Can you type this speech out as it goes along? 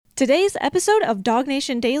Today's episode of Dog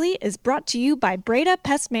Nation Daily is brought to you by Breda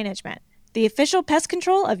Pest Management, the official pest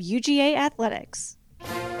control of UGA Athletics.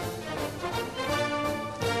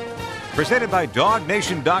 Presented by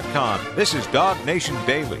DogNation.com. This is Dog Nation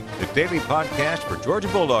Daily, the daily podcast for Georgia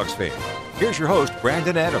Bulldogs fans. Here's your host,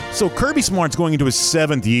 Brandon Adams. So Kirby Smart's going into his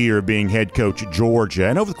 7th year of being head coach at Georgia,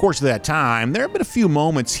 and over the course of that time, there have been a few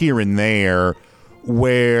moments here and there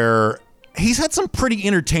where he's had some pretty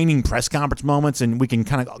entertaining press conference moments, and we can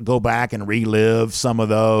kind of go back and relive some of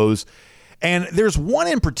those. And there's one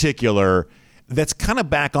in particular that's kind of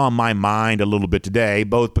back on my mind a little bit today,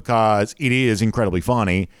 both because it is incredibly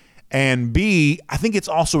funny, and B, I think it's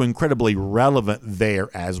also incredibly relevant there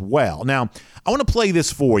as well. Now, I want to play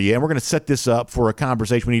this for you, and we're going to set this up for a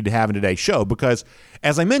conversation we need to have in today's show, because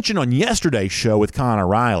as I mentioned on yesterday's show with Connor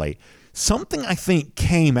Riley, something I think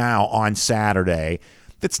came out on Saturday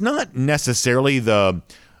that's not necessarily the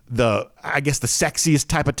sexiest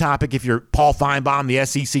type of topic. If you're Paul Feinbaum, the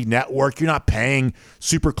SEC network, you're not paying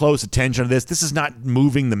super close attention to this. This is not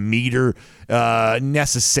moving the meter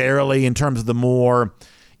necessarily in terms of the more,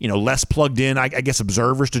 less plugged in, I guess,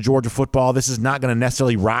 observers to Georgia football. This is not going to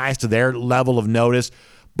necessarily rise to their level of notice.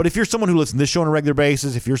 But if you're someone who listens to this show on a regular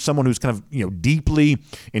basis, if you're someone who's kind of, deeply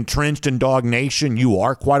entrenched in Dog Nation, you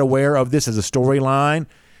are quite aware of this as a storyline.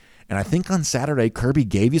 And I think on Saturday, Kirby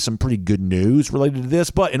gave you some pretty good news related to this.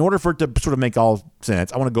 But in order for it to sort of make all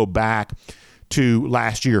sense, I want to go back to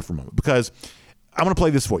last year for a moment, because I want to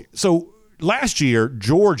play this for you. So last year,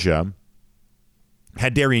 Georgia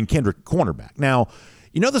had Darian Kendrick cornerback. Now,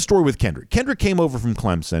 you know the story with Kendrick. Kendrick came over from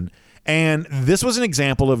Clemson, and this was an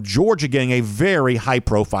example of Georgia getting a very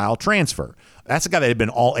high-profile transfer. That's a guy that had been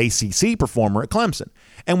all-ACC performer at Clemson.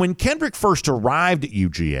 And when Kendrick first arrived at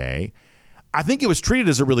UGA, I think it was treated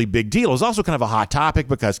as a really big deal. It was also kind of a hot topic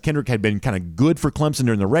because Kendrick had been kind of good for Clemson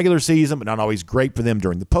during the regular season, but not always great for them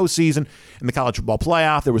during the postseason. In the college football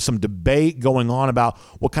playoff, there was some debate going on about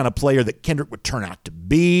what kind of player that Kendrick would turn out to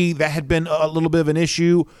be. That had been a little bit of an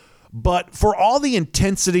issue. But for all the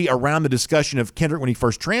intensity around the discussion of Kendrick when he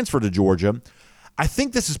first transferred to Georgia, I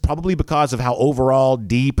think this is probably because of how overall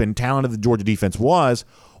deep and talented the Georgia defense was.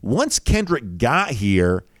 Once Kendrick got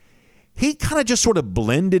here, he kind of just sort of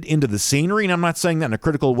blended into the scenery, and I'm not saying that in a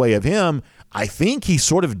critical way of him. I think he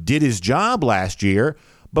sort of did his job last year,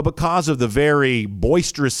 but because of the very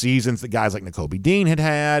boisterous seasons that guys like Nakobe Dean had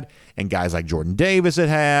had, and guys like Jordan Davis had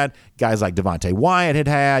had, guys like Devontae Wyatt had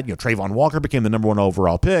had, Trayvon Walker became the number 1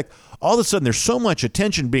 overall pick. All of a sudden, there's so much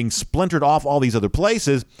attention being splintered off all these other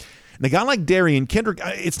places. And a guy like Darian Kendrick,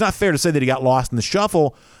 it's not fair to say that he got lost in the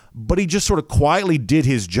shuffle, but he just sort of quietly did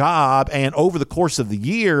his job, and over the course of the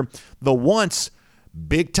year, the once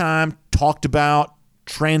big-time talked about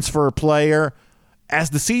transfer player, as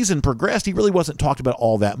the season progressed, he really wasn't talked about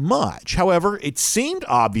all that much. However, it seemed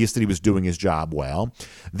obvious that he was doing his job well.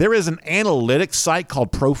 There is an analytics site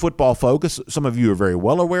called Pro Football Focus. Some of you are very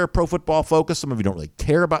well aware of Pro Football Focus. Some of you don't really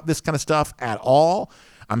care about this kind of stuff at all.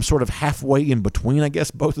 I'm sort of halfway in between, I guess,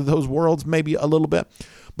 both of those worlds, maybe a little bit.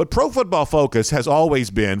 But Pro Football Focus has always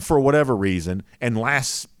been, for whatever reason, and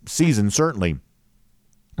last season certainly,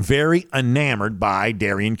 very enamored by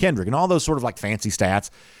Darian Kendrick and all those sort of like fancy stats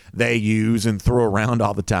they use and throw around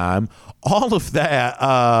all the time. All of that,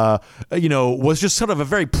 was just sort of a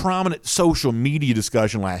very prominent social media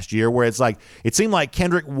discussion last year, where it's like it seemed like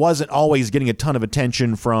Kendrick wasn't always getting a ton of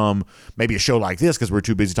attention from maybe a show like this because we're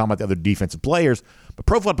too busy talking about the other defensive players. But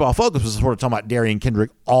Pro Football Focus was sort of talking about Darian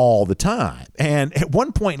Kendrick all the time. And at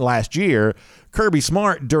one point last year, Kirby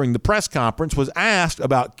Smart, during the press conference, was asked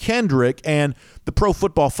about Kendrick, and the Pro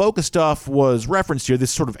Football Focus stuff was referenced here,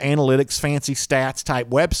 this sort of analytics, fancy stats type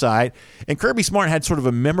website. And Kirby Smart had sort of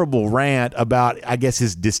a memorable rant about, I guess,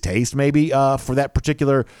 his distaste maybe for that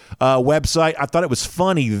particular website. I thought it was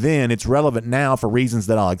funny then. It's relevant now for reasons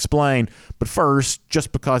that I'll explain. But first,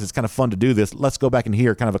 just because it's kind of fun to do this, let's go back and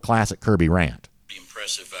hear kind of a classic Kirby rant.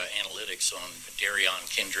 Impressive analytics on Darian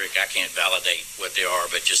Kendrick. I can't validate what they are,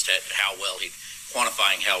 but just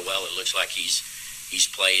quantifying how well it looks like he's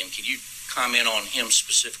playing. Can you comment on him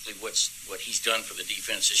specifically, what he's done for the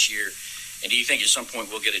defense this year? And do you think at some point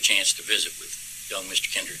we'll get a chance to visit with young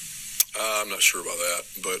Mr. Kendrick? I'm not sure about that,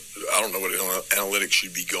 but I don't know what analytics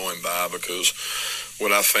should be going by, because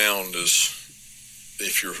what I found is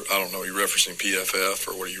you're referencing PFF,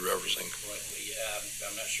 or what are you referencing? Right,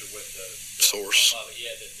 I'm not sure what the source.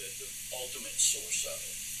 The ultimate source of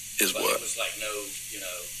it. Is but what? It was like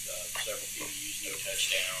several people used no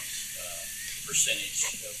touchdowns, percentage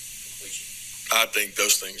of completion. I think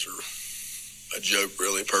those things are a joke,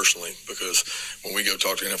 really, personally, because when we go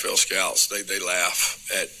talk to NFL scouts, they laugh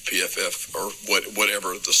at PFF or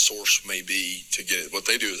whatever the source may be to get it. What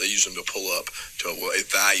they do is they use them to pull up to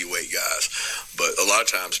evaluate guys. But a lot of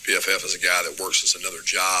times PFF is a guy that works as another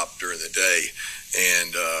job during the day,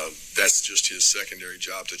 and that's just his secondary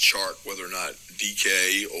job to chart whether or not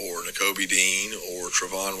DK or Nakobe Dean or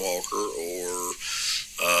Travon Walker or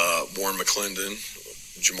Warren McClendon,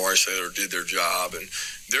 Jamari Sailor did their job, and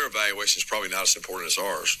their evaluation is probably not as important as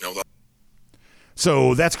ours.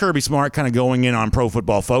 So that's Kirby Smart kind of going in on Pro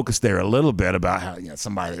Football Focus there a little bit about how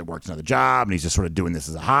somebody that works another job and he's just sort of doing this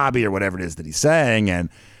as a hobby or whatever it is that he's saying. And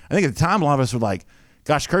I think at the time a lot of us were like,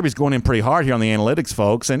 gosh, Kirby's going in pretty hard here on the analytics,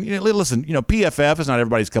 folks. And listen, PFF is not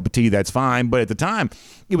everybody's cup of tea. That's fine. But at the time,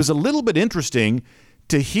 it was a little bit interesting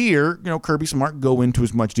to hear Kirby Smart go into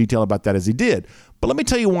as much detail about that as he did. But let me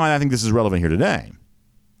tell you why I think this is relevant here today.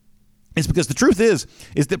 It's because the truth is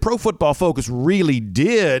that Pro Football Focus really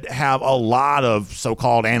did have a lot of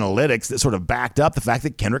so-called analytics that sort of backed up the fact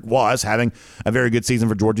that Kendrick was having a very good season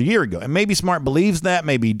for Georgia a year ago. And maybe Smart believes that,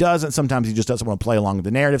 maybe he doesn't. Sometimes he just doesn't want to play along with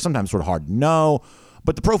the narrative. Sometimes it's sort of hard to know.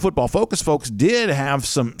 But the Pro Football Focus folks did have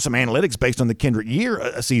some analytics based on the Kendrick year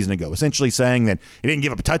a season ago, essentially saying that he didn't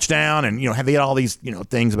give up a touchdown and, they had all these,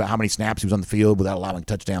 things about how many snaps he was on the field without allowing a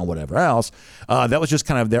touchdown, whatever else. That was just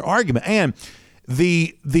kind of their argument. And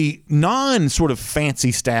the non sort of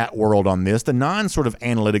fancy stat world on this, the non sort of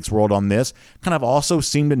analytics world on this, kind of also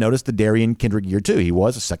seemed to notice the Derion Kendrick year too. He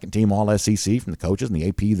was a second team All SEC from the coaches and the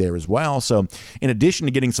AP there as well. So in addition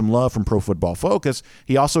to getting some love from Pro Football Focus,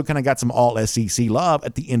 he also kind of got some All SEC love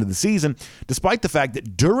at the end of the season, despite the fact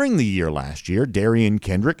that during the year last year, Derion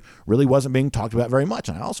Kendrick really wasn't being talked about very much.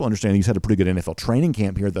 And I also understand he's had a pretty good NFL training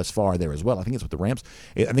camp here thus far there as well. I think it's with the Rams.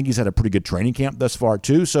 I think he's had a pretty good training camp thus far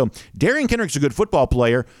too. So Derion Kendrick's a good football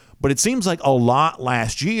player, but it seems like a lot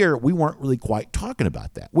last year we weren't really quite talking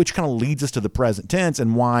about that, which kind of leads us to the present tense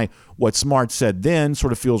and why what Smart said then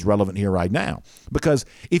sort of feels relevant here right now. Because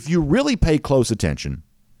if you really pay close attention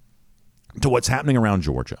to what's happening around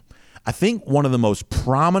Georgia, I think one of the most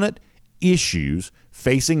prominent issues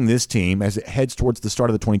facing this team as it heads towards the start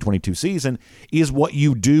of the 2022 season is what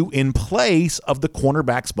you do in place of the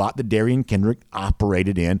cornerback spot that Derion Kendrick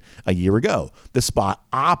operated in a year ago, the spot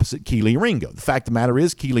opposite Kelee Ringo. The fact of the matter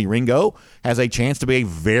is Kelee Ringo has a chance to be a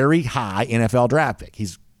very high NFL draft pick.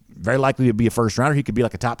 He's very likely to be a first rounder. He could be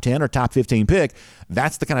like a top 10 or top 15 pick.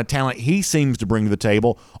 That's the kind of talent he seems to bring to the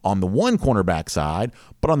table on the one cornerback side.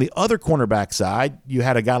 But on the other cornerback side, you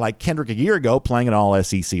had a guy like Kendrick a year ago playing at all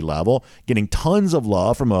SEC level, getting tons of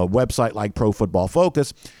love from a website like Pro Football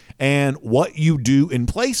Focus. And what you do in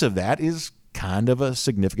place of that is kind of a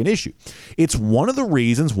significant issue. It's one of the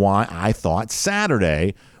reasons why I thought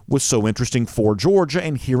Saturday was so interesting for Georgia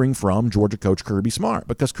and hearing from Georgia coach Kirby Smart,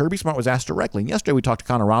 because Kirby Smart was asked directly. And yesterday we talked to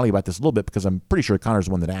Connor Riley about this a little bit because I'm pretty sure Connor's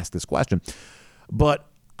the one that asked this question. But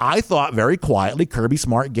I thought very quietly Kirby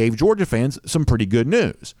Smart gave Georgia fans some pretty good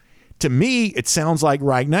news. To me, it sounds like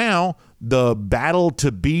right now the battle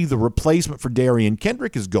to be the replacement for Derion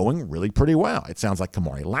Kendrick is going really pretty well. It sounds like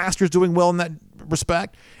Kamari Laster's doing well in that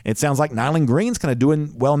respect. And it sounds like Nyland Green's kind of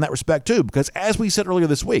doing well in that respect too, because as we said earlier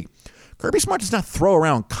this week, Kirby Smart does not throw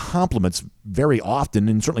around compliments very often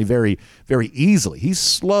and certainly very, very easily. He's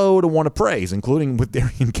slow to want to praise, including with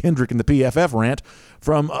Derion Kendrick in the PFF rant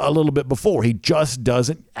from a little bit before. He just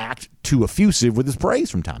doesn't act too effusive with his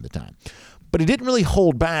praise from time to time. But he didn't really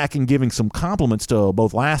hold back in giving some compliments to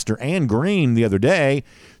both Laster and Green the other day.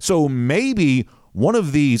 So maybe one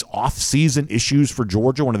of these off-season issues for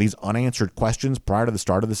Georgia, one of these unanswered questions prior to the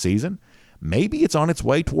start of the season, maybe it's on its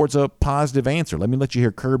way towards a positive answer. Let me let you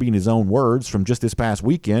hear Kirby in his own words from just this past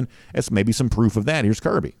weekend as maybe some proof of that. Here's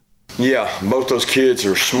Kirby. Yeah, both those kids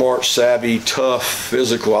are smart, savvy, tough,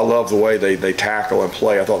 physical. I love the way they tackle and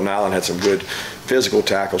play. I thought Nyland had some good physical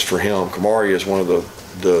tackles for him. Kamari is one of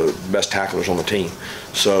the best tacklers on the team.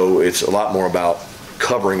 So it's a lot more about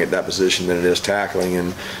covering at that position than it is tackling.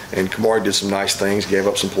 And Kamari did some nice things, gave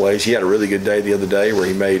up some plays. He had a really good day the other day where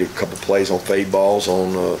he made a couple plays on fade balls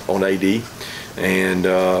on AD. And,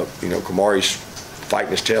 Kamari's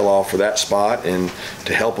fighting his tail off for that spot and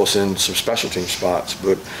to help us in some special team spots.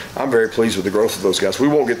 But I'm very pleased with the growth of those guys. We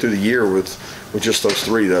won't get through the year with just those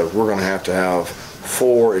three, though. We're going to have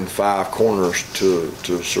 4 and 5 corners to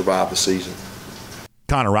survive the season.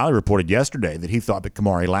 Connor Riley reported yesterday that he thought that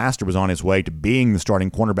Kamari Laster was on his way to being the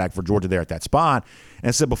starting cornerback for Georgia there at that spot. And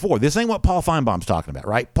I said before, this ain't what Paul Feinbaum's talking about,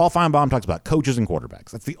 right? Paul Feinbaum talks about coaches and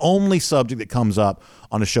quarterbacks. That's the only subject that comes up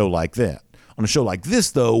on a show like that. On a show like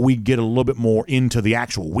this, though, we get a little bit more into the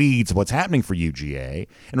actual weeds of what's happening for UGA.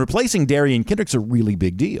 And replacing Darian Kendrick's a really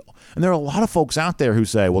big deal. And there are a lot of folks out there who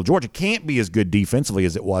say, well, Georgia can't be as good defensively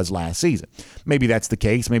as it was last season. Maybe that's the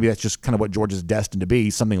case. Maybe that's just kind of what Georgia's destined to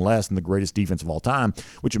be, something less than the greatest defense of all time,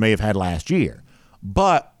 which it may have had last year.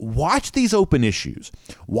 But watch these open issues.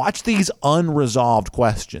 Watch these unresolved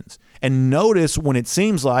questions. And notice when it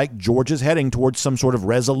seems like Georgia's heading towards some sort of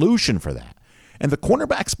resolution for that. And the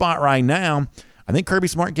cornerback spot right now, I think Kirby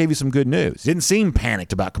Smart gave you some good news. Didn't seem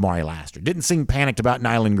panicked about Kamari Laster. Didn't seem panicked about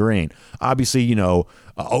Nyland Green. Obviously,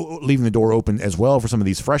 leaving the door open as well for some of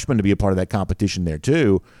these freshmen to be a part of that competition there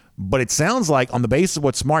too. But it sounds like, on the basis of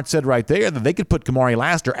what Smart said right there, that they could put Kamari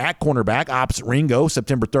Laster at cornerback opposite Ringo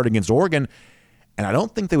September 3rd against Oregon. And I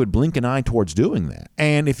don't think they would blink an eye towards doing that.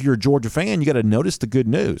 And if you're a Georgia fan, you got to notice the good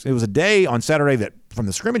news. It was a day on Saturday that, from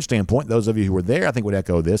the scrimmage standpoint, those of you who were there, I think would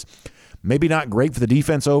echo this. Maybe not great for the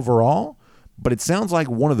defense overall, but it sounds like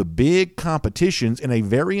one of the big competitions in a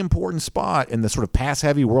very important spot in the sort of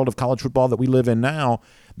pass-heavy world of college football that we live in now,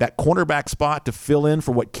 that cornerback spot to fill in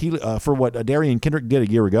for what Darian Kendrick did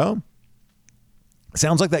a year ago.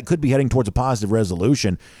 Sounds like that could be heading towards a positive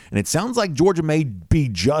resolution, and it sounds like Georgia may be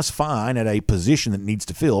just fine at a position that needs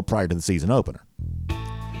to fill prior to the season opener.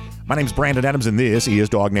 My name is Brandon Adams, and this is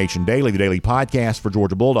Dog Nation Daily, the daily podcast for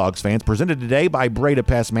Georgia Bulldogs fans, presented today by Breda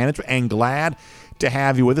Pest Management, and glad to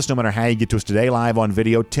have you with us no matter how you get to us today, live on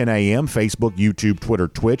video, 10 a.m., Facebook, YouTube, Twitter,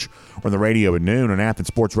 Twitch, or on the radio at noon on Athens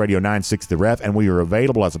Sports Radio 960 The Ref, and we are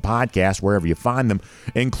available as a podcast wherever you find them,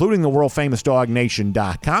 including the world-famous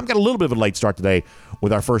DogNation.com. Got a little bit of a late start today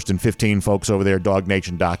with our first and 15 folks over there at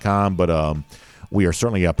DogNation.com, but we are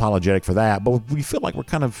certainly apologetic for that, but we feel like we're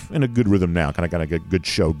kind of in a good rhythm now, kind of got a good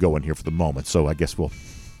show going here for the moment, so I guess we'll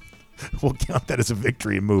count that as a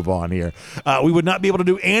victory and move on here. We would not be able to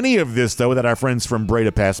do any of this, though, without our friends from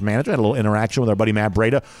Breda Pest Management. I had a little interaction with our buddy Matt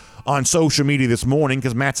Breda on social media this morning,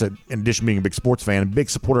 because Matt's, in addition to being a big sports fan, a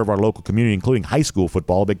big supporter of our local community, including high school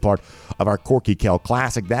football, a big part of our Corky Kell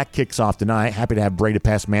Classic. That kicks off tonight. Happy to have Breda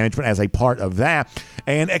Pest Management as a part of that,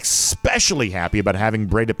 and especially happy about having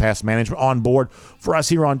Breda Pest Management on board for us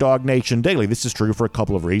here on Dog Nation Daily. This is true for a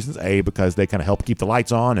couple of reasons. A, because they kind of help keep the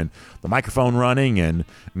lights on and the microphone running and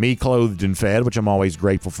me clothed and fed, which I'm always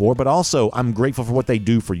grateful for, but also I'm grateful for what they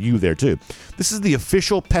do for you there too. This is the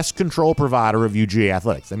official pest control provider of UGA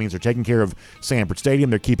Athletics. That means they're taking care of Sanford Stadium.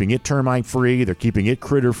 They're keeping it termite free. They're keeping it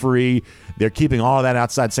critter free. They're keeping all of that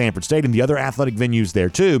outside Sanford Stadium, the other athletic venues there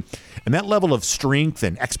too. And that level of strength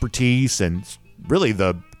and expertise and really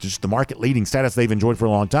just the market leading status they've enjoyed for a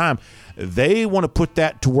long time, they want to put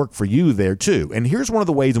that to work for you there too. And here's one of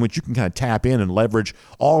the ways in which you can kind of tap in and leverage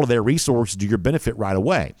all of their resources to your benefit right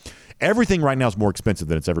away. Everything right now is more expensive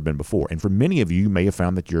than it's ever been before. And for many of you, you may have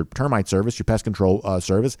found that your termite service, your pest control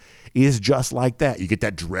service, is just like that. You get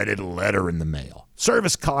that dreaded letter in the mail.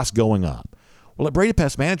 Service costs going up. Well, at Breda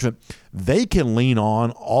Pest Management, they can lean on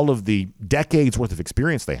all of the decades worth of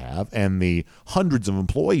experience they have and the hundreds of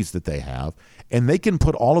employees that they have, and they can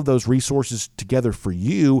put all of those resources together for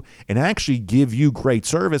you and actually give you great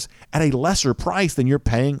service at a lesser price than you're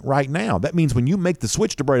paying right now. That means when you make the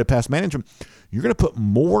switch to Breda Pest Management, you're going to put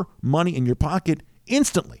more money in your pocket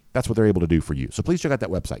instantly. That's what they're able to do for you. So please check out that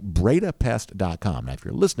website, bredapest.com. Now, if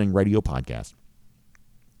you're listening, radio podcast,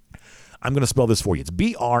 I'm going to spell this for you. It's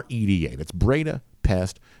BREDA. That's Breda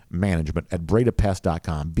Pest Management at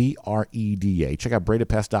bredapest.com. BREDA. Check out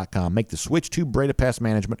bredapest.com. Make the switch to Breda Pest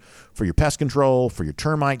Management for your pest control, for your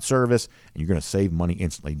termite service, and you're going to save money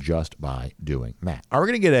instantly just by doing that. All right, we're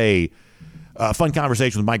going to get a fun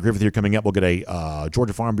conversation with Mike Griffith here coming up. We'll get a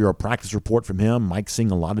Georgia Farm Bureau practice report from him. Mike's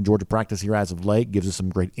seeing a lot of Georgia practice here as of late. Gives us some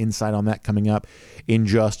great insight on that coming up in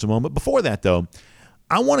just a moment. Before that, though,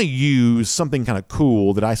 I want to use something kind of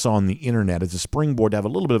cool that I saw on the internet as a springboard to have a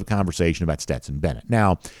little bit of a conversation about Stetson Bennett.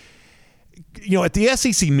 Now, at the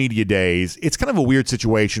SEC Media Days, it's kind of a weird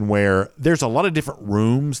situation where there's a lot of different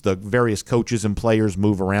rooms the various coaches and players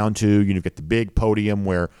move around to. You've got the big podium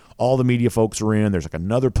where all the media folks are in. There's like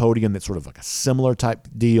another podium that's sort of like a similar type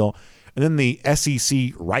deal. And then the SEC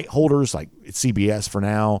right holders, like it's CBS for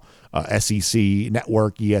now, SEC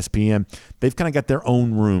Network, ESPN, they've kind of got their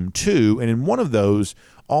own room too. And in one of those,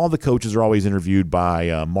 all the coaches are always interviewed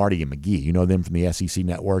by Marty and McGee. You know them from the SEC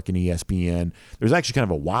Network and ESPN. There's actually kind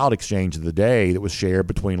of a wild exchange of the day that was shared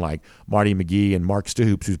between like Marty McGee and Mark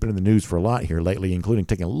Stoops, who's been in the news for a lot here lately, including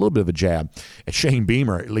taking a little bit of a jab at Shane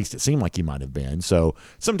Beamer. At least it seemed like he might have been. So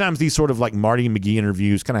sometimes these sort of like Marty and McGee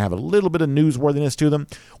interviews kind of have a little bit of newsworthiness to them.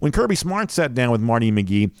 When Kirby Smart sat down with Marty and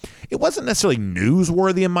McGee, it wasn't necessarily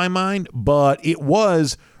newsworthy in my mind, but it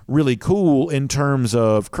was really cool in terms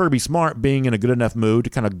of Kirby Smart being in a good enough mood to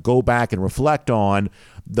kind of go back and reflect on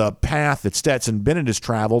the path that Stetson Bennett has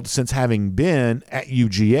traveled since having been at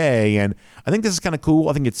UGA. And I think this is kind of cool.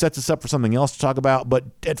 I think it sets us up for something else to talk about. But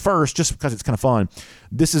at first, just because it's kind of fun,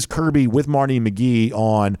 this is Kirby with Marty McGee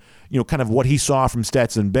on, kind of what he saw from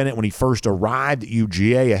Stetson Bennett when he first arrived at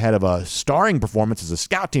UGA ahead of a starring performance as a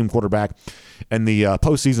scout team quarterback in the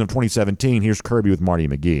postseason of 2017. Here's Kirby with Marty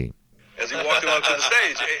McGee. As he walked him up to the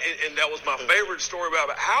stage, and that was my favorite story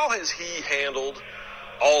about how has he handled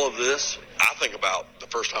all of this. I think about the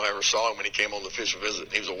first time I ever saw him when he came on the official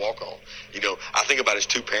visit. He was a walk-on. I think about his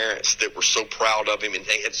two parents that were so proud of him and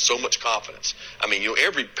they had so much confidence. I mean,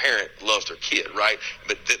 every parent loves their kid, right?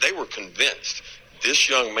 But they were convinced this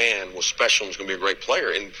young man was special and was going to be a great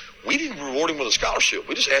player. And we didn't reward him with a scholarship.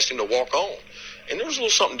 We just asked him to walk on. And there was a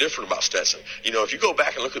little something different about Stetson. If you go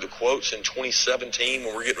back and look at the quotes in 2017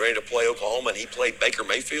 when we're getting ready to play Oklahoma and he played Baker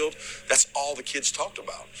Mayfield, that's all the kids talked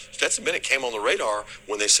about. Stetson Bennett came on the radar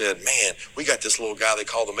when they said, man, we got this little guy they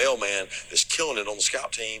call the mailman that's killing it on the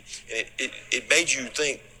scout team. And it made you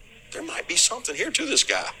think there might be something here to this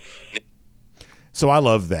guy. So I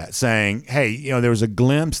love that, saying, hey, there was a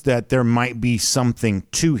glimpse that there might be something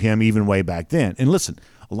to him even way back then. And listen,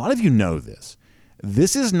 a lot of you know this.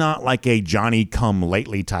 This is not like a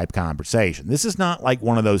Johnny-come-lately type conversation. This is not like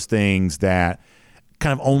one of those things that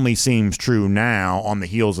kind of only seems true now on the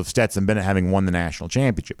heels of Stetson Bennett having won the national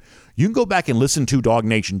championship. You can go back and listen to Dog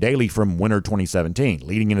Nation Daily from winter 2017,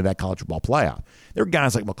 leading into that college football playoff. There were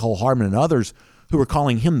guys like McCole Hardman and others who were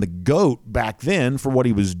calling him the GOAT back then for what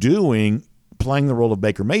he was doing, playing the role of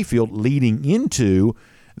Baker Mayfield, leading into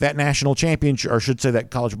that national championship, or I should say that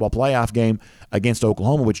college football playoff game against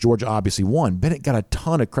Oklahoma, which Georgia obviously won. Bennett got a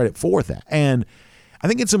ton of credit for that. And I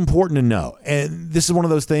think it's important to know, and this is one of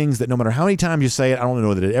those things that no matter how many times you say it, I don't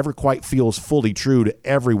know that it ever quite feels fully true to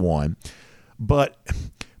everyone. But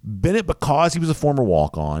Bennett, because he was a former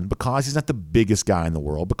walk-on, because he's not the biggest guy in the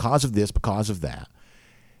world, because of this, because of that,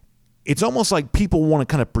 it's almost like people want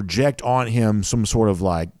to kind of project on him some sort of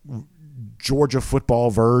like Georgia football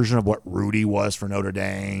version of what Rudy was for Notre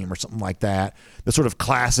Dame or something like that. The sort of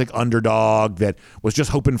classic underdog that was just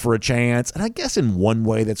hoping for a chance. And I guess in one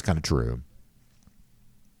way that's kind of true.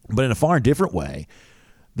 But in a far different way,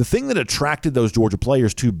 the thing that attracted those Georgia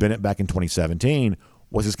players to Bennett back in 2017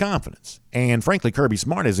 was his confidence. And frankly, Kirby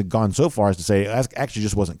Smart has gone so far as to say it actually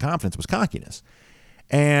just wasn't confidence, it was cockiness.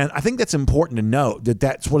 And I think that's important to note, that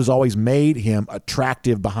that's what has always made him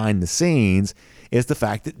attractive behind the scenes, is the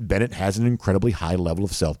fact that Bennett has an incredibly high level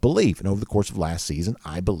of self-belief. And over the course of last season,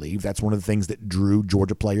 I believe that's one of the things that drew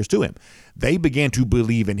Georgia players to him. They began to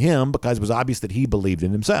believe in him because it was obvious that he believed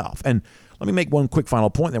in himself. And let me make one quick final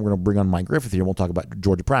point, then we're going to bring on Mike Griffith here, and we'll talk about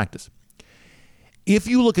Georgia practice. If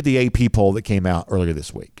you look at the AP poll that came out earlier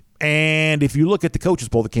this week, and if you look at the coaches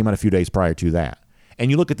poll that came out a few days prior to that, and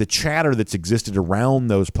you look at the chatter that's existed around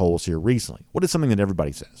those polls here recently, what is something that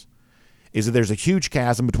everybody says? Is that there's a huge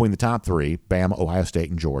chasm between the top three, Bama, Ohio State,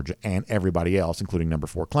 and Georgia, and everybody else, including number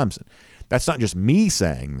 4, Clemson. That's not just me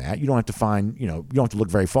saying that. You don't have to find, you don't have to look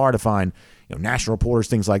very far to find, national reporters,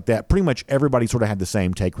 things like that. Pretty much everybody sort of had the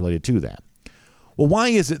same take related to that. Well, why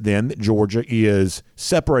is it then that Georgia is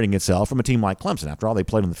separating itself from a team like Clemson? After all, they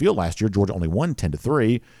played on the field last year. Georgia only won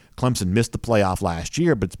 10-3. Clemson missed the playoff last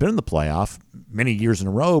year, but it's been in the playoff many years in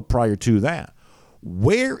a row prior to that.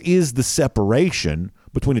 Where is the separation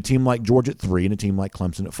between a team like Georgia at 3 and a team like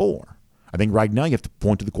Clemson at 4? I think right now you have to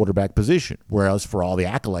point to the quarterback position, whereas for all the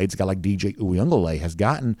accolades a guy like DJ Uiagalelei has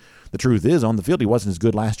gotten, the truth is on the field he wasn't as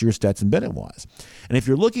good last year as Stetson Bennett was. And if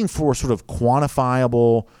you're looking for sort of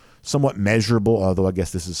quantifiable, somewhat measurable, although I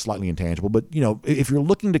guess this is slightly intangible, but if you're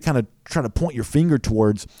looking to kind of try to point your finger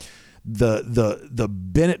towards the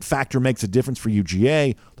Bennett factor makes a difference for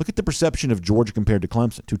UGA, look at the perception of Georgia compared to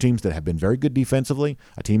Clemson, two teams that have been very good defensively,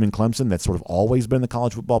 a team in Clemson that's sort of always been in the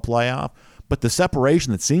college football playoff, but the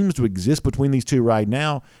separation that seems to exist between these two right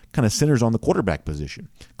now kind of centers on the quarterback position.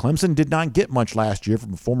 Clemson did not get much last year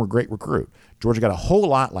from a former great recruit. Georgia got a whole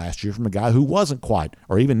lot last year from a guy who wasn't quite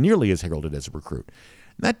or even nearly as heralded as a recruit.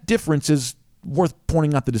 And that difference is worth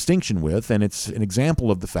pointing out the distinction with, and it's an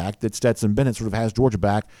example of the fact that Stetson Bennett sort of has Georgia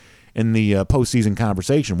back in the postseason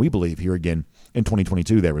conversation, we believe, here again in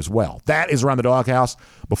 2022 there as well. That is Around the Doghouse.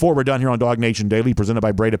 Before we're done here on Dog Nation Daily, presented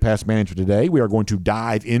by Breda Pest Management today, we are going to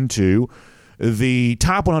dive into the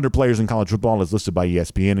top 100 players in college football as listed by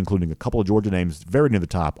ESPN, including a couple of Georgia names very near the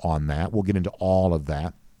top on that. We'll get into all of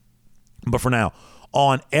that. But for now,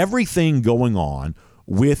 on everything going on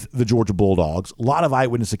with the Georgia Bulldogs, a lot of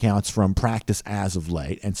eyewitness accounts from practice as of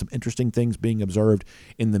late, and some interesting things being observed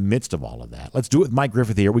in the midst of all of that. Let's do it with Mike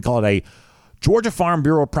Griffith here. We call it a Georgia Farm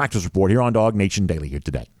Bureau practice report here on Dog Nation Daily here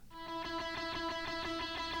today.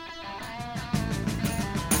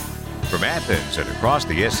 From Athens and across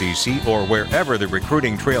the SEC or wherever the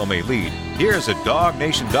recruiting trail may lead, here's a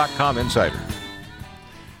DogNation.com insider.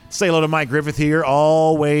 Say hello to Mike Griffith here.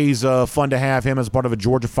 Always fun to have him as part of a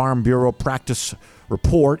Georgia Farm Bureau practice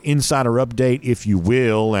report, insider update, if you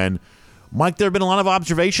will. And Mike, there have been a lot of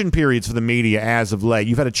observation periods for the media as of late.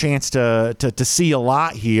 You've had a chance to see a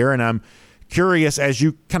lot here, and I'm curious as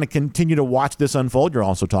you kind of continue to watch this unfold. You're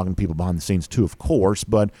also talking to people behind the scenes too, of course,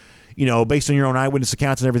 but based on your own eyewitness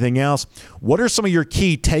accounts and everything else, what are some of your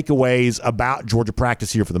key takeaways about Georgia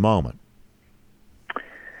practice here for the moment?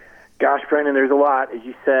 Gosh, Brendan, there's a lot, as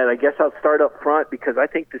you said. I guess I'll start up front because I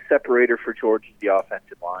think the separator for Georgia is the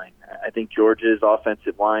offensive line. I think Georgia's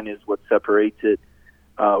offensive line is what separates it.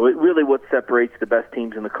 Really what separates the best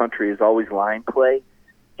teams in the country is always line play.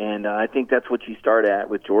 And I think that's what you start at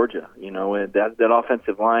with Georgia. That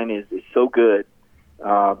offensive line is so good.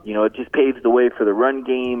 It just paves the way for the run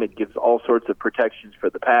game. It gives all sorts of protections for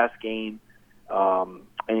the pass game. And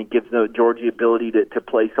it gives Georgia ability to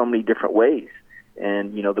play so many different ways.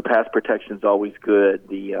 And, the pass protection is always good.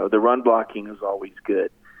 The run blocking is always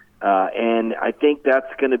good. And I think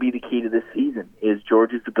that's going to be the key to this season is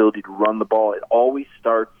Georgia's ability to run the ball. It always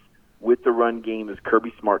starts with the run game, as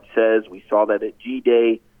Kirby Smart says. We saw that at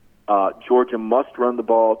G-Day. Georgia must run the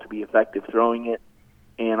ball to be effective throwing it.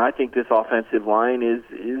 And I think this offensive line is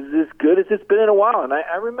as good as it's been in a while. And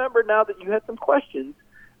I remember now that you had some questions,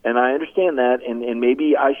 and I understand that, and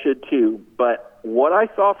maybe I should too. But what I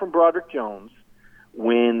saw from Broderick Jones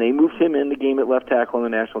when they moved him in the game at left tackle in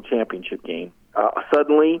the national championship game,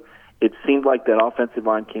 suddenly it seemed like that offensive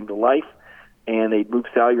line came to life, and they moved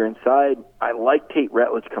Salyer inside. I like Tate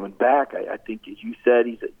Ratledge coming back. I think, as you said,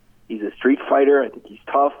 he's a street fighter. I think he's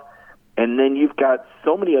tough. And then you've got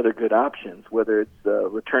so many other good options, whether it's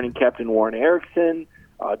returning captain Warren Erickson,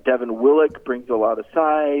 Devin Willock brings a lot of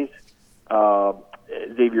size,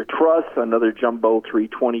 Xavier Truss, another jumbo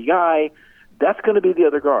 320 guy. That's going to be the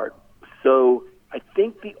other guard. So I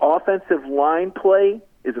think the offensive line play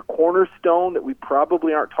is a cornerstone that we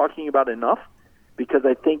probably aren't talking about enough because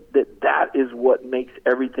I think that is what makes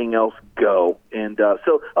everything else go. And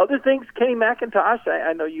so other things, Kenny McIntosh,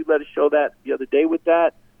 I know you let us show that the other day with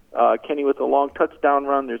that. Kenny with a long touchdown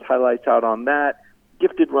run. There's highlights out on that.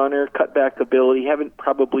 Gifted runner, cutback ability. Haven't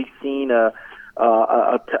probably seen a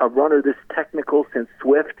runner this technical since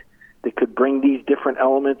Swift that could bring these different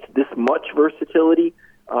elements, this much versatility.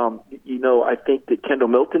 I think that Kendall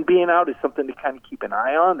Milton being out is something to kind of keep an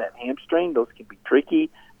eye on. That hamstring, those can be tricky.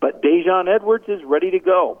 But Dejon Edwards is ready to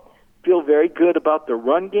go. Feel very good about the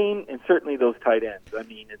run game and certainly those tight ends. I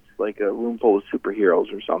mean, it's like a room full of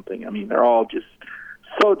superheroes or something. I mean, they're all just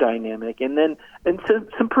so dynamic. And then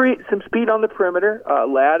some speed on the perimeter.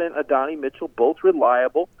 Ladd and Adonai Mitchell, both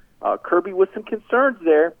reliable. Kirby with some concerns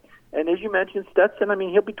there. And as you mentioned, Stetson, I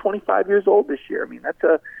mean, he'll be 25 years old this year. I mean,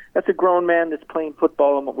 that's a grown man that's playing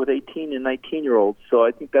football with 18 and 19-year-olds. So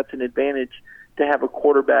I think that's an advantage to have a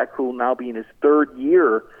quarterback who will now be in his third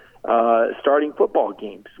year starting football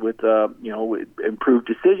games with improved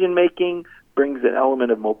decision-making, brings an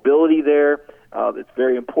element of mobility there that's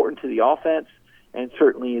very important to the offense, and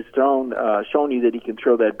certainly has shown you that he can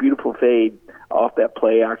throw that beautiful fade off that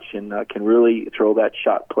play action, can really throw that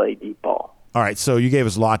shot play deep ball. All right, so you gave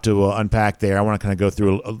us a lot to unpack there. I want to kind of go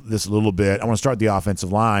through this a little bit. I want to start the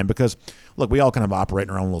offensive line because, look, we all kind of operate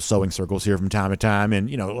in our own little sewing circles here from time to time.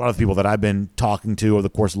 And, a lot of the people that I've been talking to over the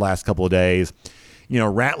course of the last couple of days,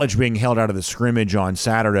 Ratledge being held out of the scrimmage on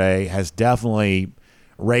Saturday has definitely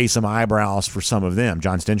raised some eyebrows for some of them.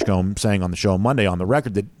 John Stinchcomb saying on the show Monday on the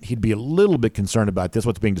record that he'd be a little bit concerned about this,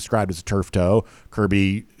 what's being described as a turf toe.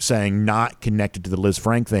 Kirby saying not connected to the Liz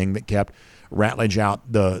Frank thing that kept Ratledge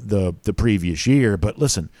out the previous year. But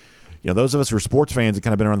listen, those of us who are sports fans that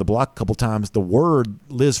kind of been around the block a couple times, the word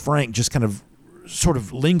Liz Frank just kind of sort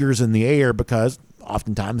of lingers in the air because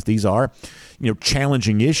oftentimes these are,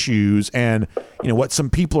 challenging issues. And, what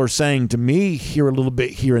some people are saying to me here a little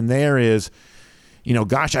bit here and there is,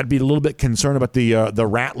 gosh, I'd be a little bit concerned about the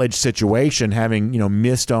Ratledge situation, having,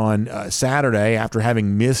 missed on Saturday after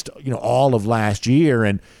having missed, all of last year.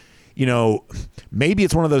 And, maybe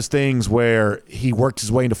it's one of those things where he worked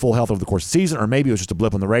his way into full health over the course of the season, or maybe it was just a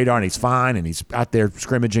blip on the radar and he's fine and he's out there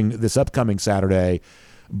scrimmaging this upcoming Saturday.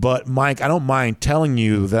 But, Mike, I don't mind telling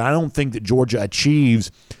you that I don't think that Georgia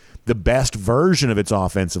achieves the best version of its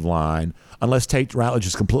offensive line unless Tate Ratledge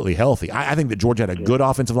is completely healthy. I think that Georgia had a good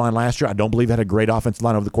offensive line last year. I don't believe it had a great offensive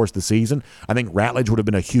line over the course of the season. I think Ratledge would have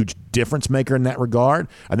been a huge difference maker in that regard.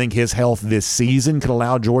 I think his health this season could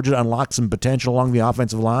allow Georgia to unlock some potential along the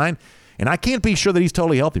offensive line. and I can't be sure that he's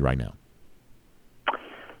totally healthy right now.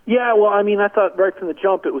 Yeah, well, I mean, I thought right from the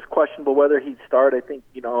jump it was questionable whether he'd start. I think,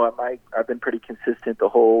 I've been pretty consistent the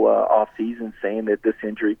whole off-season saying that this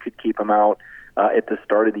injury could keep him out at the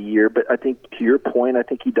start of the year. But I think, to your point, I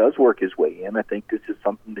think he does work his way in. I think this is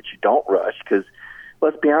something that you don't rush because,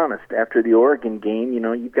 let's be honest, after the Oregon game,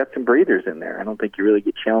 you've got some breathers in there. I don't think you really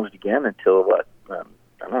get challenged again until, I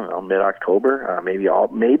don't know, mid-October, maybe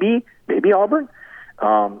Auburn.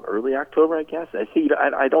 Early October, I guess.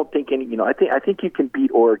 I don't think any. I think you can beat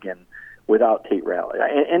Oregon without Tate Raleigh.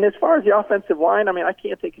 And as far as the offensive line, I mean, I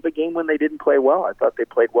can't think of a game when they didn't play well. I thought they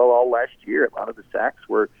played well all last year. A lot of the sacks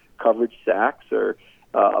were coverage sacks or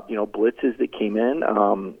blitzes that came in.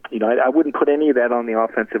 I wouldn't put any of that on the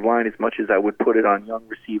offensive line as much as I would put it on young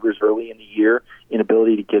receivers early in the year,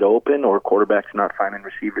 inability to get open, or quarterbacks not finding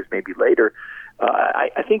receivers maybe later.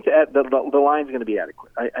 I think that the line's going to be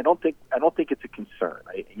adequate. I don't think it's a concern.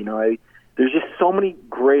 There's just so many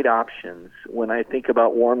great options when I think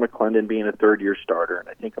about Warren McClendon being a third-year starter, and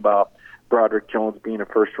I think about Broderick Jones being a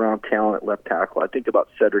first-round talent at left tackle. I think about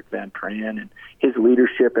Cedric Van Pran and his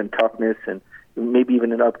leadership and toughness, and maybe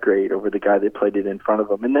even an upgrade over the guy that played it in front of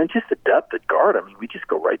him. And then just the depth at guard. I mean, we just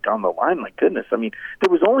go right down the line. My goodness. I mean, there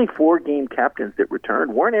was only 4 game captains that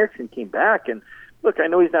returned. Warren Erickson came back, and look, I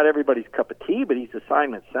know he's not everybody's cup of tea, but he's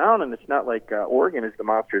assignment sound, and it's not like Oregon is the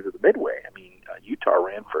monsters of the Midway. I mean, Utah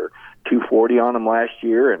ran for 240 on him last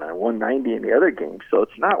year and 190 in the other game, so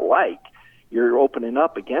it's not like you're opening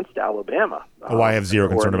up against Alabama. I have zero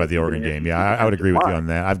concern about the Oregon game. Yeah, I would agree with you on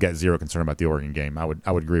that. I've got zero concern about the Oregon game. I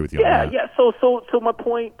would agree with you on that. Yeah. So my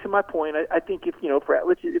point, I think if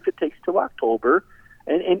if it takes till October,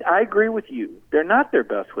 and I agree with you, they're not their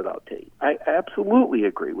best without Tate. I absolutely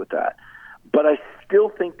agree with that. But I still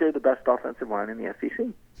think they're the best offensive line in the SEC.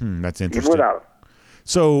 That's interesting. Even without him.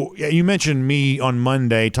 So you mentioned me on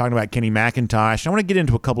Monday talking about Kenny McIntosh. I want to get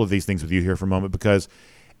into a couple of these things with you here for a moment because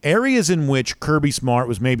areas in which Kirby Smart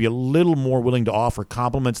was maybe a little more willing to offer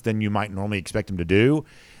compliments than you might normally expect him to do,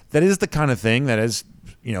 that is the kind of thing that as,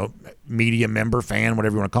 media member, fan,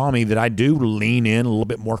 whatever you want to call me, that I do lean in a little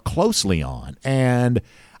bit more closely on. And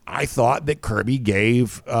I thought that Kirby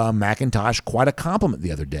gave McIntosh quite a compliment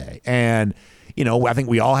the other day. And, I think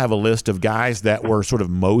we all have a list of guys that we're sort of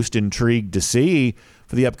most intrigued to see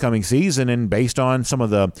for the upcoming season. And based on some of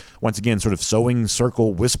the, once again, sort of sewing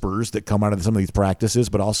circle whispers that come out of some of these practices,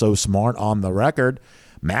 but also Smart on the record,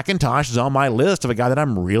 McIntosh is on my list of a guy that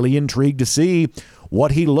I'm really intrigued to see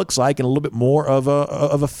what he looks like in a little bit more of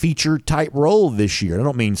a feature type role this year. I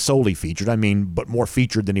don't mean solely featured. I mean, but more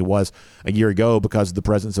featured than he was a year ago because of the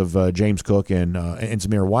presence of James Cook and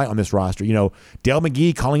Zamir White on this roster. Dale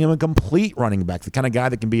McGee calling him a complete running back, the kind of guy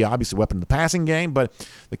that can be obviously a weapon in the passing game, but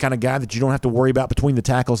the kind of guy that you don't have to worry about between the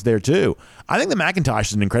tackles there too. I think that McIntosh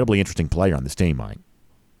is an incredibly interesting player on this team, Mike.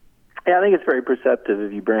 Yeah, I think it's very perceptive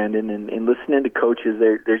of you, Brandon. And listening to coaches,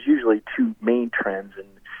 there's usually 2 main trends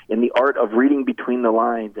in the art of reading between the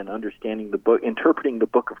lines and understanding the book, interpreting the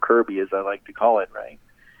book of Kirby, as I like to call it, right?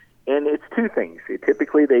 And it's 2 things.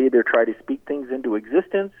 They either try to speak things into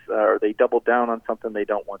existence or they double down on something they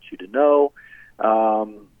don't want you to know.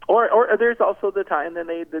 Or there's also the time, then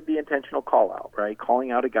the intentional call out, right? Calling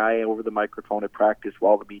out a guy over the microphone at practice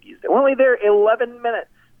while the media's there. We're only there 11 minutes.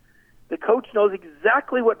 The coach knows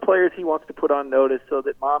exactly what players he wants to put on notice so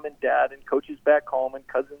that mom and dad and coaches back home and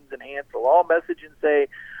cousins and aunts will all message and say,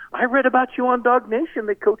 I read about you on Dog Nation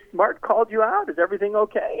that Coach Smart called you out. Is everything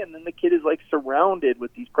okay? And then the kid is like surrounded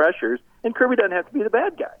with these pressures, and Kirby doesn't have to be the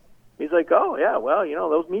bad guy. He's like, oh, yeah, well,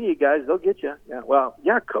 those media guys, they'll get you. Yeah, well,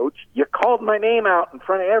 yeah, Coach, you called my name out in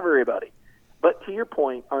front of everybody. But to your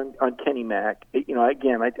point on Kenny Mack,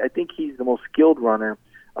 again, I think he's the most skilled runner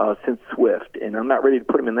since Swift, and I'm not ready to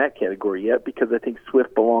put him in that category yet because I think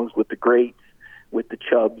Swift belongs with the greats, with the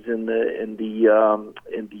Chubbs and the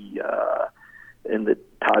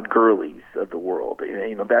Todd Gurleys of the world.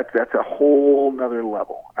 That's a whole nother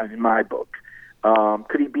level in my book.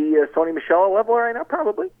 Could he be a Sony Michel level right now?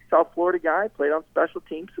 Probably. South Florida guy, played on special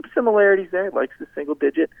teams. Some similarities there. Likes the single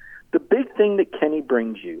digit. The big thing that Kenny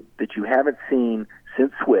brings you that you haven't seen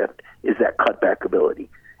since Swift is that cutback ability.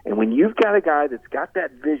 And when you've got a guy that's got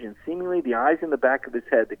that vision, seemingly the eyes in the back of his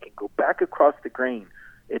head that can go back across the grain,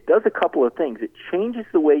 it does a couple of things. It changes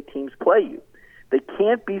the way teams play you. They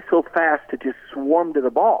can't be so fast to just swarm to the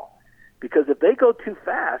ball. Because if they go too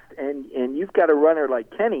fast and you've got a runner like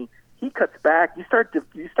Kenny, he cuts back. You start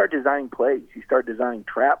designing plays. You start designing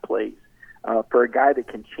trap plays for a guy that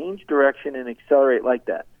can change direction and accelerate like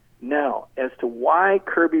that. Now, as to why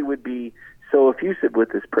Kirby would be so effusive with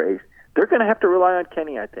this praise, they're going to have to rely on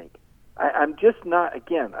Kenny, I think. I'm just not,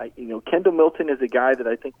 again, Kendall Milton is a guy that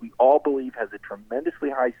I think we all believe has a tremendously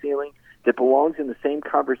high ceiling that belongs in the same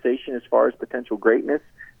conversation as far as potential greatness,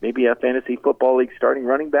 maybe a fantasy football league starting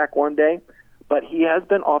running back one day. But he has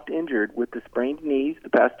been oft injured with the sprained knees the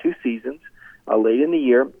past 2 seasons, late in the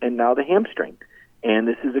year, and now the hamstring. And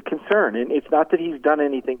this is a concern. And it's not that he's done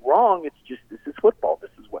anything wrong. It's just this is football.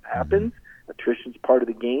 This is what happens. Attrition's part of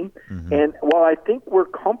the game. And while I think we're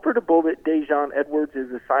comfortable that Dejon Edwards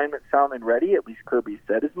is assignment sound and ready, at least Kirby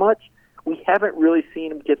said as much, we haven't really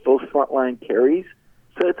seen him get those frontline carries.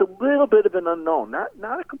 So it's a little bit of an unknown.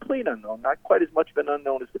 Not a complete unknown, not quite as much of an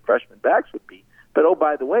unknown as the freshman backs would be. But, oh,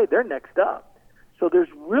 by the way, they're next up. So there's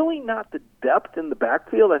really not the depth in the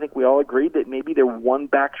backfield. I think we all agreed that maybe they're one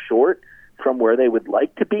back short from where they would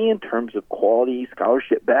like to be in terms of quality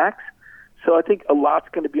scholarship backs. So I think a lot's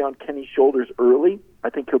going to be on Kenny's shoulders early. I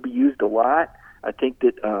think he'll be used a lot. I think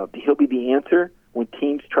that he'll be the answer when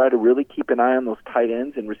teams try to really keep an eye on those tight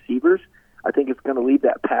ends and receivers. I think it's going to leave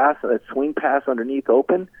that pass, that swing pass underneath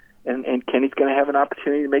open, and Kenny's going to have an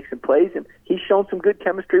opportunity to make some plays. And he's shown some good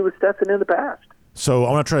chemistry with Stetson in the past. So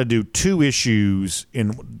I want to try to do 2 issues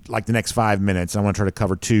in like the next 5 minutes. I want to try to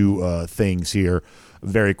cover 2 things here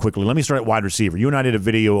very quickly. Let me start at wide receiver. You and I did a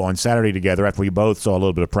video on Saturday together after we both saw a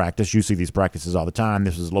little bit of practice. You see these practices all the time.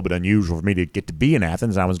 This was a little bit unusual for me to get to be in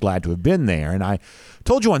Athens. I was glad to have been there. And I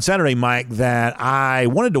told you on Saturday, Mike, that I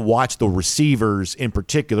wanted to watch the receivers in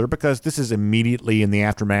particular because this is immediately in the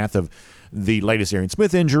aftermath of the latest Arian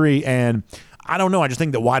Smith injury. And I don't know. I just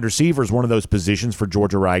think that wide receiver is one of those positions for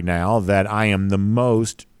Georgia right now that I am the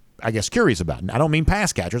most, I guess, curious about. And I don't mean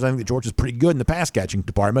pass catchers. I think that Georgia's pretty good in the pass catching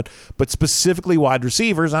department, but specifically wide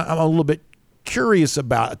receivers, I'm a little bit curious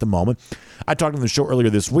about at the moment. I talked on the show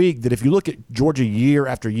earlier this week that if you look at Georgia year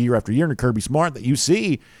after year after year under Kirby Smart, that you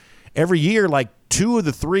see every year like 2 of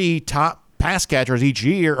the 3 top pass catchers each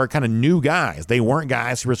year are kind of new guys. They weren't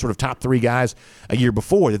guys who were sort of top 3 guys a year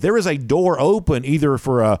before. That there is a door open either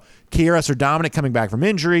for a Kieras or Dominic coming back from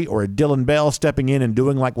injury or a Dylan Bell stepping in and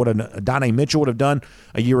doing like what a Donnie Mitchell would have done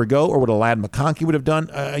a year ago or what a Ladd McConkey would have done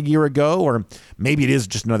a year ago, or maybe it is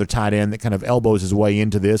just another tight end that kind of elbows his way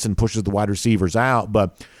into this and pushes the wide receivers out.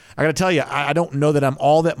 But I got to tell you, I don't know that I'm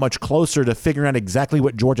all that much closer to figuring out exactly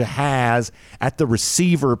what Georgia has at the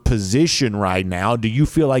receiver position right now. Do you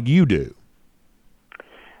feel like you do?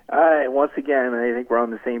 Once again, I think we're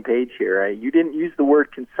on the same page here. You didn't use the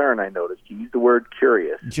word concern. I noticed you used the word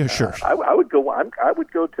curious. Yeah, sure. I would go. I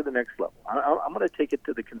would go to the next level. I'm going to take it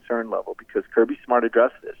to the concern level because Kirby Smart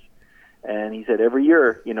addressed this, and he said every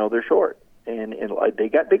year, they're short, and they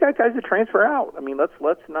got guys that transfer out. I mean,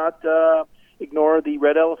 let's not ignore the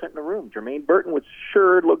red elephant in the room. Jermaine Burton would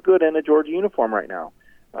sure look good in a Georgia uniform right now.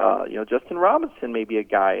 Justin Robinson may be a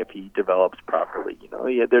guy if he develops properly.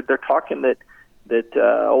 They're talking that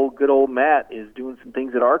good old Matt is doing some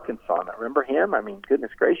things at Arkansas. Now, remember him? I mean,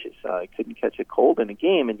 goodness gracious, he couldn't catch a cold in a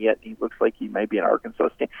game, and yet he looks like he might be an Arkansas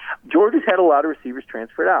team. Georgia's had a lot of receivers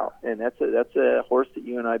transferred out, and that's a horse that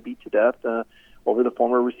you and I beat to death over the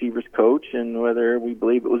former receivers coach, and whether we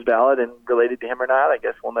believe it was valid and related to him or not, I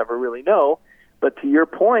guess we'll never really know. But to your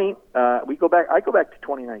point, I go back to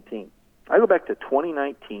 2019. I go back to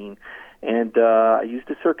 2019. And I used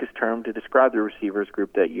a circus term to describe the receivers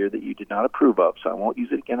group that year that you did not approve of, so I won't use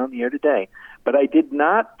it again on the air today. But I did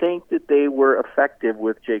not think that they were effective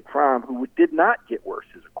with Jake Fromm, who did not get worse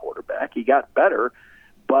as a quarterback. He got better,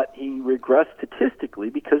 but he regressed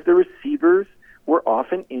statistically because the receivers were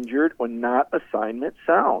often injured or not assignment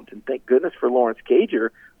sound. And thank goodness for Lawrence Cager,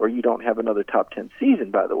 or you don't have another top 10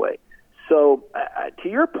 season, by the way. So to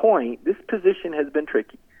your point, this position has been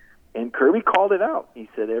tricky. And Kirby called it out. He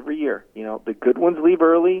said every year, the good ones leave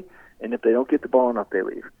early, and if they don't get the ball enough, they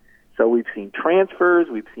leave. So we've seen transfers.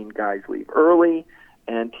 We've seen guys leave early.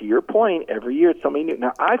 And to your point, every year it's somebody new.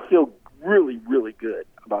 Now, I feel really, really good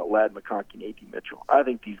about Ladd McConkey and A.D. Mitchell. I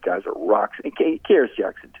think these guys are rocks. And Kieras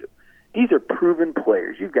Jackson, too. These are proven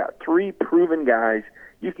players. You've got 3 proven guys.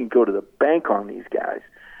 You can go to the bank on these guys.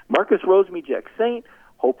 Marcus Rosemy-Jacksaint,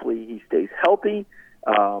 hopefully he stays healthy.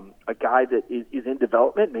 A guy that is in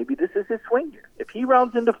development, maybe this is his swing year. If he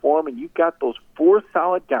rounds into form and you've got those 4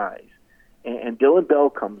 solid guys and Dylan Bell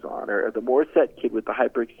comes on or the Morissette kid with the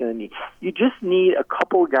hyperextended knee, you just need a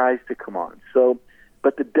couple of guys to come on. So,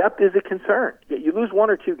 but the depth is a concern. You lose 1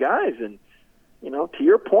 or 2 guys and, to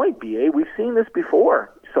your point, B.A., we've seen this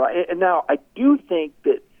before. So, and now I do think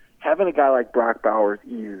that having a guy like Brock Bowers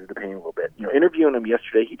eases the pain a little bit. Interviewing him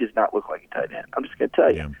yesterday, he does not look like a tight end. I'm just going to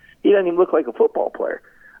tell you. Yeah. He doesn't even look like a football player.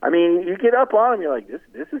 I mean, you get up on him, you're like, this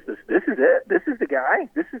is it. This is the guy.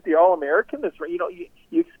 This is the All-American. You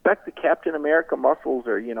expect the Captain America muscles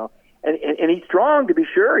or, and he's strong, to be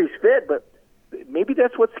sure. He's fit, but maybe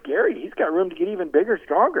that's what's scary. He's got room to get even bigger,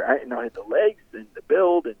 stronger. The legs and the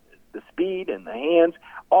build and the speed and the hands,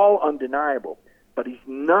 all undeniable. But he's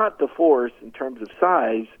not the force in terms of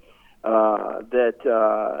size that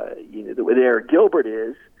Eric Gilbert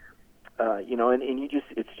is.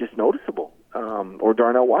 It's just noticeable, or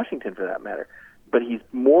Darnell Washington for that matter. But he's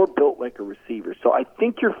more built like a receiver. So I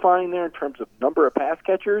think you're fine there in terms of number of pass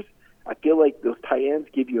catchers. I feel like those tight ends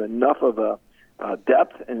give you enough of a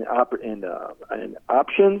depth and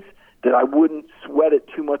options that I wouldn't sweat it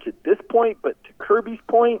too much at this point. But to Kirby's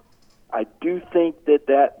point, I do think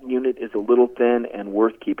that unit is a little thin and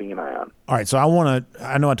worth keeping an eye on. All right, so I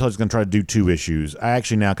know I told you I was going to try to do two issues. I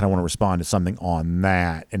actually now kind of want to respond to something on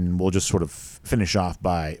that, and we'll just sort of finish off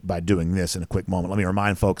by doing this in a quick moment. Let me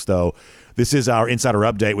remind folks, though, this is our Insider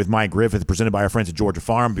Update with Mike Griffith, presented by our friends at Georgia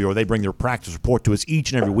Farm Bureau. They bring their practice report to us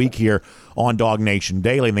each and every week here on Dog Nation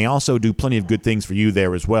Daily, and they also do plenty of good things for you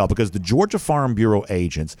there as well, because the Georgia Farm Bureau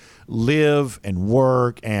agents live and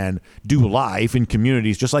work and do life in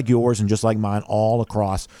communities just like yours and just like mine all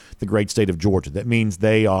across the great state of Georgia. That means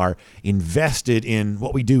they are invested in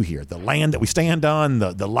what we do here, the land that we stand on,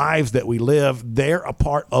 the lives that we live. They're a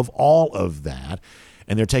part of all of that.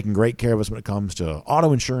 And they're taking great care of us when it comes to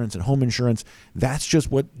auto insurance and home insurance. That's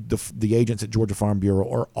just what the agents at Georgia Farm Bureau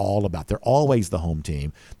are all about. They're always the home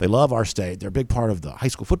team. They love our state. They're a big part of the high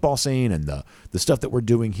school football scene and the stuff that we're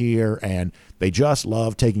doing here. And they just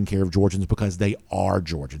love taking care of Georgians because they are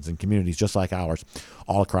Georgians in communities just like ours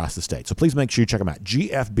all across the state. So please make sure you check them out,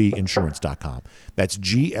 gfbinsurance.com. That's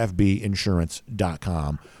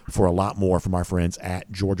gfbinsurance.com for a lot more from our friends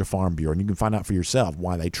at Georgia Farm Bureau. And you can find out for yourself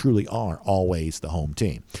why they truly are always the home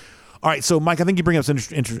team. All right, so, Mike, I think you bring up some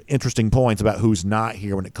interesting points about who's not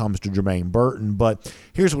here when it comes to Jermaine Burton. But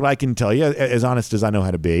here's what I can tell you, as honest as I know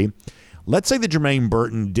how to be. Let's say that Jermaine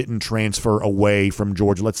Burton didn't transfer away from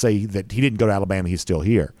Georgia. Let's say that he didn't go to Alabama. He's still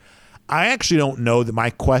here. I actually don't know that my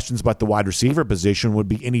questions about the wide receiver position would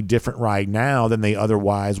be any different right now than they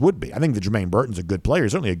otherwise would be. I think that Jermaine Burton's a good player,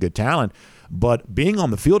 certainly a good talent, but being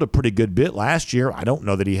on the field a pretty good bit last year, I don't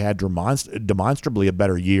know that he had demonstrably a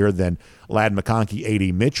better year than Ladd McConkey,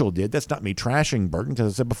 A.D. Mitchell did. That's not me trashing Burton,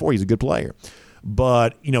 because I said before, he's a good player.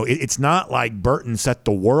 But, it's not like Burton set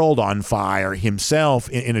the world on fire himself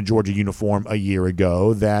in a Georgia uniform a year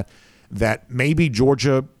ago that maybe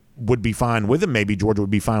Georgia would be fine with him. Maybe Georgia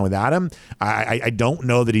would be fine without him. I don't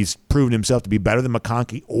know that he's proven himself to be better than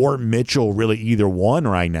McConkey or Mitchell, really either one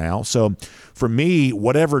right now. So for me,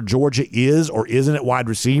 whatever Georgia is or isn't at wide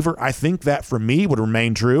receiver, I think that for me would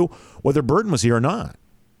remain true whether Burton was here or not.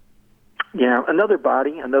 Yeah, another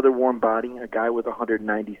warm body, a guy with a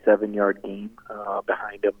 197-yard game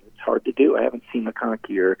behind him. It's hard to do. I haven't seen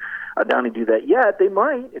McConkey or Downey do that yet. They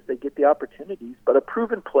might if they get the opportunities, but a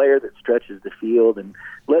proven player that stretches the field and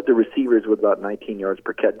led the receivers with about 19 yards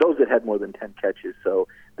per catch, those that had more than 10 catches. So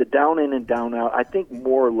the down in and down out, I think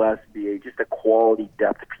more or less be just a quality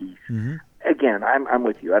depth piece. Mm-hmm. Again, I'm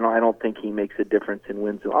with you. I don't think he makes a difference in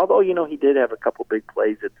wins. Although, he did have a couple big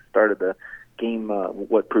plays at the start of the game,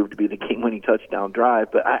 what proved to be the game-winning touchdown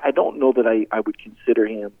drive. But I don't know that I would consider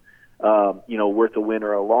him, worth a win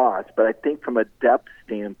or a loss. But I think from a depth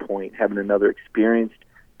standpoint, having another experienced,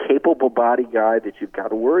 capable body guy that you've got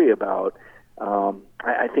to worry about,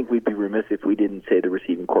 I think we'd be remiss if we didn't say the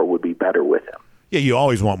receiving corps would be better with him. Yeah, you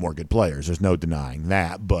always want more good players. There's no denying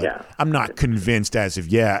that. But yeah. I'm not convinced as of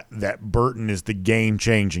yet that Burton is the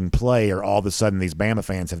game-changing player all of a sudden these Bama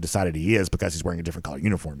fans have decided he is because he's wearing a different color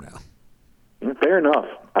uniform now. Fair enough.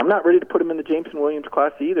 I'm not ready to put him in the Jameson Williams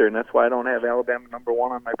class either, and that's why I don't have Alabama number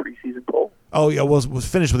 1 on my preseason poll. Oh, yeah, well, let's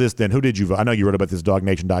finish with this then. Who did you vote? I know you wrote about this,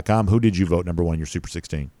 DogNation.com. Who did you vote number 1 in your Super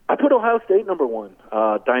 16? I put Ohio State number 1.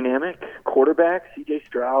 Dynamic quarterback, C.J.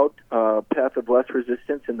 Stroud, path of less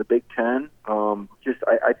resistance in the Big Ten.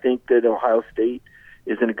 I think that Ohio State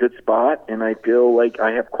is in a good spot, and I feel like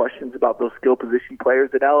I have questions about those skill position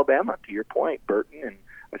players at Alabama, to your point, Burton, and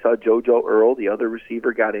I saw JoJo Earl, the other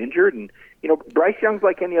receiver, got injured. And, Bryce Young's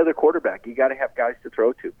like any other quarterback. You got to have guys to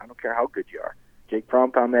throw to. I don't care how good you are. Jake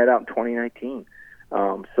Fromm found that out in 2019.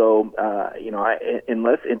 And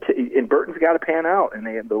Burton's got to pan out. And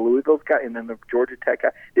they have the Louisville's guy and then the Georgia Tech guy.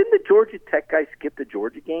 Didn't the Georgia Tech guy skip the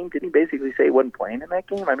Georgia game? Didn't he basically say he wasn't playing in that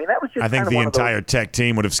game? I mean, that was just I think the entire Tech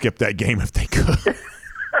team would have skipped that game if they could.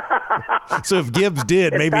 So if Gibbs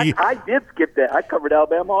did, maybe I did skip that. I covered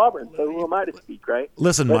Alabama Auburn, so who am I to speak, right?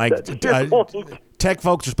 Listen, Mike, Tech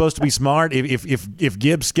folks are supposed to be smart. If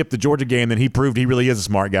Gibbs skipped the Georgia game, then he proved he really is a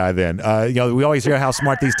smart guy. Then we always hear how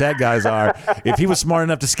smart these Tech guys are. If he was smart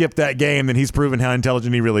enough to skip that game, then he's proven how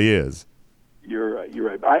intelligent he really is. You're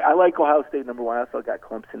right. I like Ohio State number one. I also got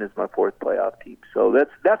Clemson as my fourth playoff team. So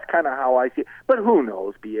that's kind of how I see it. But who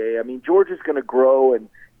knows, BA? I mean, Georgia's going to grow and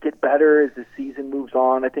get better as the season moves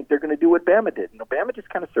on. I think they're going to do what Bama did. Bama just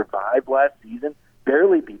kind of survived last season,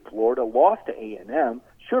 barely beat Florida, lost to A&M,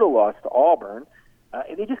 should have lost to Auburn.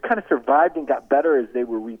 And they just kind of survived and got better as they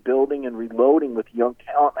were rebuilding and reloading with young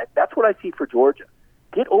talent. That's what I see for Georgia.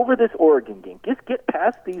 Get over this Oregon game. Just get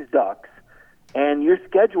past these Ducks, and your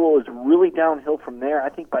schedule is really downhill from there. I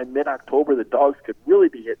think by mid-October, the Dogs could really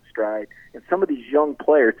be hitting stride. And some of these young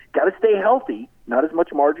players got to stay healthy. Not as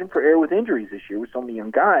much margin for error with injuries this year with so many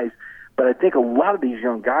young guys. But I think a lot of these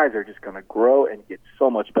young guys are just going to grow and get so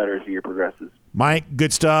much better as the year progresses. Mike,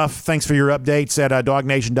 good stuff. Thanks for your updates at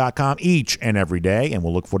DogNation.com each and every day, and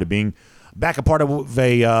we'll look forward to being back a part of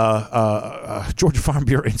a Georgia Farm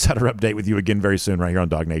Bureau Insider Update with you again very soon right here on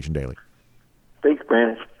Dog Nation Daily. Thanks,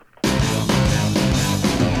 Brandon.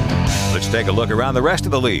 Let's take a look around the rest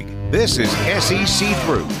of the league. This is SEC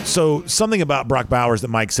Through. So something about Brock Bowers that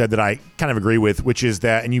Mike said that I kind of agree with, which is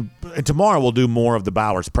that, and tomorrow we'll do more of the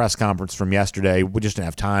Bowers press conference from yesterday. We just didn't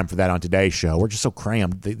have time for that on today's show. We're just so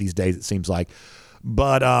crammed these days, it seems like.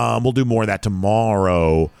 But we'll do more of that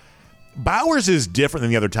tomorrow. Bowers is different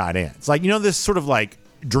than the other tight ends. Like, this sort of like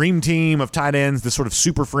dream team of tight ends, this sort of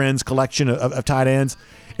super friends collection of tight ends.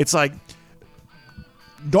 It's like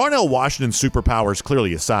Darnell Washington's superpower is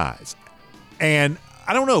clearly his size. And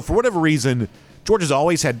I don't know, for whatever reason, Georgia's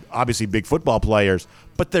always had obviously big football players,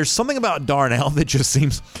 but there's something about Darnell that just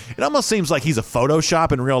it almost seems like he's a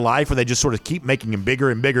Photoshop in real life where they just sort of keep making him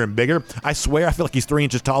bigger and bigger and bigger. I swear I feel like he's 3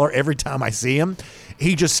 inches taller every time I see him.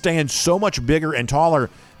 He just stands so much bigger and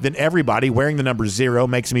taller than everybody. Wearing the number 0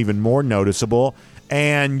 makes him even more noticeable,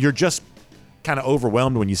 and you're just kind of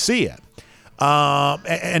overwhelmed when you see it.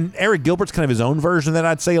 And Eric Gilbert's kind of his own version of that,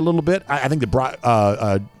 I'd say a little bit. I think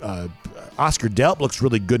that Oscar Delp looks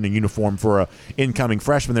really good in a uniform for an incoming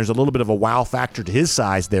freshman. There's a little bit of a wow factor to his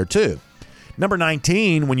size there, too. Number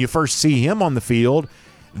 19, when you first see him on the field,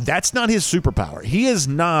 that's not his superpower. He is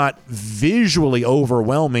not visually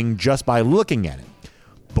overwhelming just by looking at him.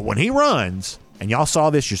 But when he runs, and y'all saw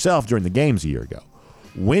this yourself during the games a year ago,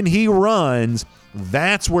 when he runs,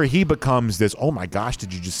 that's where he becomes this, oh my gosh,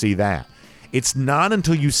 did you just see that? It's not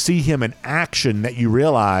until you see him in action that you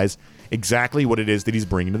realize exactly what it is that he's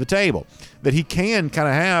bringing to the table. That he can kind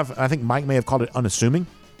of have, I think Mike may have called it unassuming.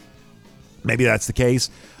 Maybe that's the case.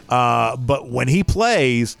 But when he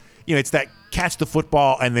plays, it's that catch the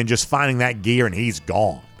football and then just finding that gear and he's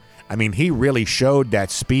gone. I mean, he really showed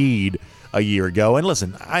that speed a year ago. And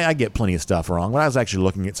listen, I get plenty of stuff wrong. But I was actually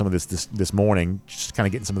looking at some of this morning, just kind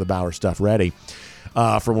of getting some of the Bauer stuff ready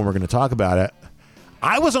for when we're going to talk about it.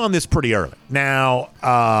 I was on this pretty early. Now,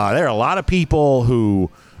 there are a lot of people who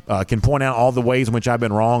can point out all the ways in which I've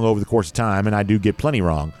been wrong over the course of time, and I do get plenty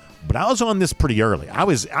wrong. But I was on this pretty early. I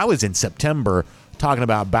was in September talking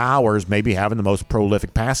about Bowers maybe having the most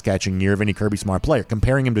prolific pass-catching year of any Kirby Smart player,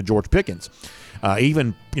 comparing him to George Pickens.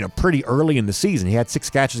 Even pretty early in the season. He had 6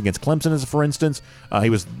 catches against Clemson, for instance. He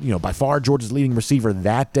was by far Georgia's leading receiver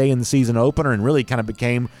that day in the season opener and really kind of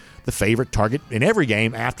became the favorite target in every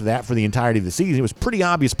game after that for the entirety of the season. It was pretty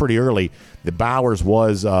obvious pretty early that Bowers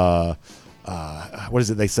was what is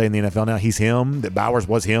it they say in the NFL now? He's him, that Bowers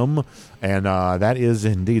was him, and that is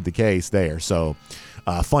indeed the case there. So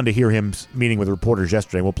fun to hear him meeting with reporters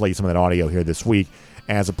yesterday. We'll play you some of that audio here this week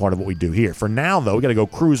as a part of what we do here. For now, though, we got to go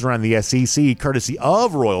cruise around the SEC courtesy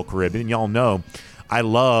of Royal Caribbean. Y'all know I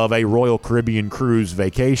love a Royal Caribbean cruise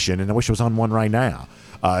vacation, and I wish I was on one right now.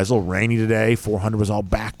 It's a little rainy today. 400 was all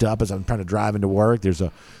backed up as I'm trying to drive into work. There's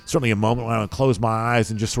certainly a moment when I would close my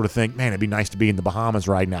eyes and just sort of think, man, it'd be nice to be in the Bahamas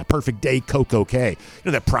right now. Perfect day, Coco Cay.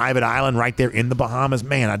 That private island right there in the Bahamas.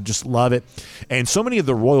 Man, I just love it. And so many of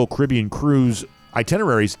the Royal Caribbean cruise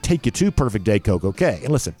itineraries take you to Perfect Day, Coco Cay. And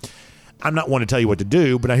listen, I'm not one to tell you what to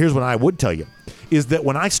do, but here's what I would tell you, is that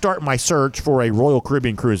when I start my search for a Royal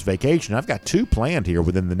Caribbean cruise vacation, I've got 2 planned here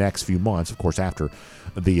within the next few months, of course, after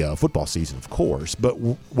the football season, of course. But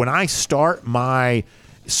when I start my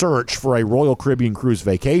search for a Royal Caribbean cruise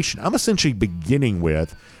vacation, I'm essentially beginning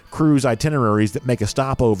with cruise itineraries that make a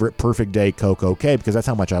stopover at Perfect Day Coco Cay because that's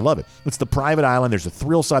how much I love it. It's the private island. There's a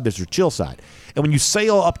thrill side. There's a chill side. And when you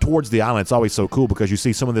sail up towards the island, it's always so cool because you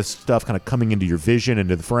see some of this stuff kind of coming into your vision,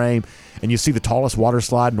 into the frame, and you see the tallest water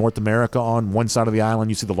slide in North America on one side of the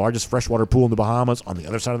island. You see the largest freshwater pool in the Bahamas on the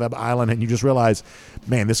other side of that island, and you just realize,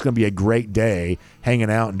 man, this is going to be a great day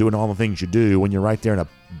hanging out and doing all the things you do when you're right there in a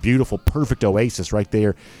beautiful, perfect oasis right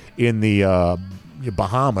there in the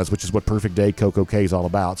Bahamas, which is what Perfect Day Coco Cay is all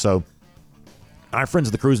about. So our friends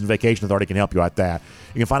at the Cruise and Vacation Authority can help you out with that.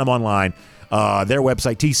 You can find them online Their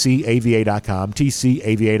website, tcava.com,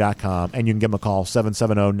 and you can give them a call,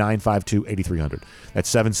 770-952-8300.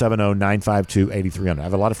 That's 770-952-8300. I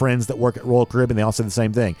have a lot of friends that work at Royal Caribbean. They all say the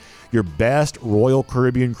same thing. Your best Royal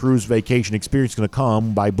Caribbean cruise vacation experience is going to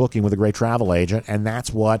come by booking with a great travel agent, and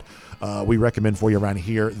that's what we recommend for you around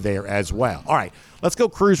here, there as well. All right, let's go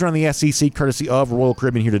cruise around the SEC courtesy of Royal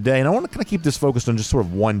Caribbean here today, and I want to kind of keep this focused on just sort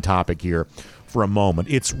of one topic here for a moment.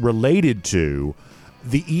 It's related to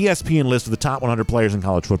the ESPN list of the top 100 players in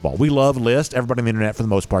college football. We love lists. Everybody on the internet, for the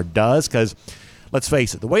most part, does, because let's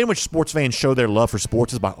face it, the way in which sports fans show their love for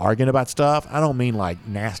sports is by arguing about stuff. I don't mean like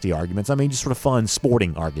nasty arguments. I mean just sort of fun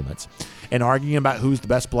sporting arguments. And arguing about who's the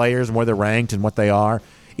best players and where they're ranked and what they are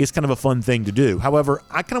is kind of a fun thing to do. However,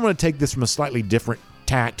 I kind of want to take this from a slightly different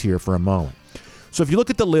tact here for a moment. So if you look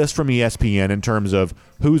at the list from ESPN in terms of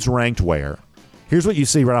who's ranked where, here's what you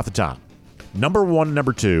see right off the top. Number 1 and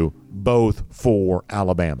number 2, both for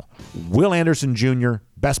Alabama. Will Anderson Jr.,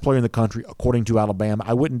 best player in the country, according to Alabama.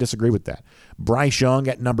 I wouldn't disagree with that. Bryce Young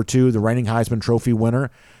at number 2, the reigning Heisman Trophy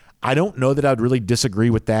winner. I don't know that I'd really disagree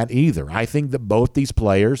with that either. I think that both these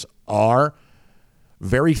players are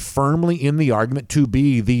very firmly in the argument to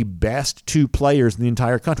be the best 2 players in the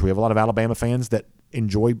entire country. We have a lot of Alabama fans that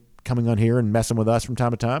enjoy coming on here and messing with us from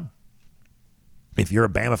time to time. If you're a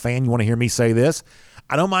Bama fan, you want to hear me say this,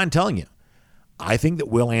 I don't mind telling you. I think that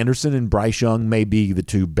Will Anderson and Bryce Young may be the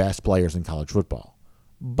 2 best players in college football.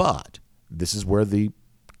 But this is where the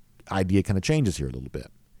idea kind of changes here a little bit.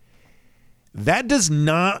 That does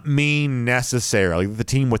not mean necessarily that the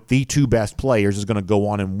team with the 2 best players is going to go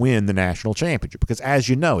on and win the national championship. Because as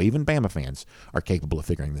you know, even Bama fans are capable of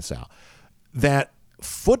figuring this out. That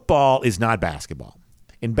football is not basketball.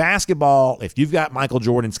 In basketball, if you've got Michael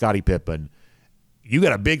Jordan and Scottie Pippen, you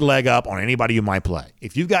got a big leg up on anybody you might play.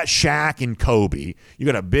 If you've got Shaq and Kobe, you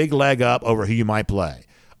got a big leg up over who you might play.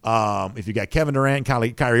 If you got Kevin Durant,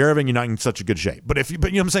 Kyrie Irving, you're not in such a good shape. But you know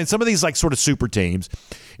what I'm saying? Some of these like sort of super teams,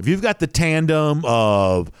 if you've got the tandem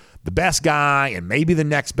of the best guy and maybe the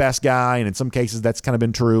next best guy, and in some cases that's kind of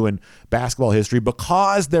been true in basketball history,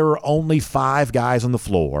 because there are only 5 guys on the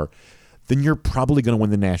floor, then you're probably going to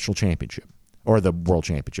win the national championship or the world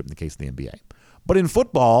championship in the case of the NBA. But in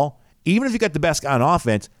football, even if you got the best guy on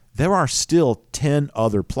offense, there are still 10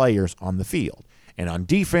 other players on the field. And on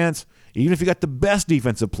defense, even if you got the best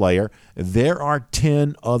defensive player, there are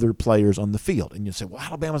 10 other players on the field. And you say, well,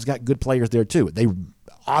 Alabama's got good players there too. They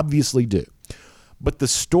obviously do. But the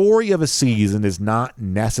story of a season is not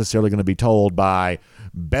necessarily going to be told by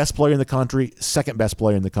best player in the country, second best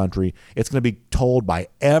player in the country. It's going to be told by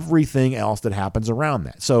everything else that happens around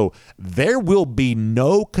that. So there will be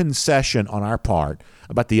no concession on our part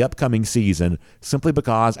about the upcoming season simply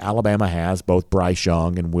because Alabama has both Bryce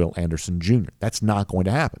Young and Will Anderson Jr. That's not going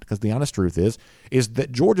to happen, because the honest truth is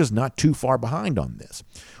that Georgia's not too far behind on this.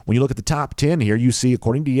 When you look at the top 10 here, you see,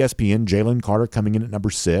 according to ESPN, Jalen Carter coming in at number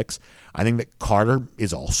 6. I think that Carter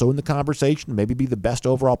is also in the conversation, maybe be the best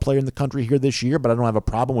overall player in the country here this year, but I don't have a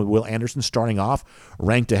problem with Will Anderson starting off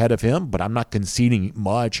ranked ahead of him, but I'm not conceding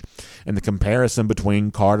much in the comparison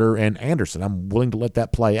between Carter and Anderson. I'm willing to let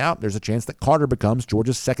that play out. There's a chance that Carter becomes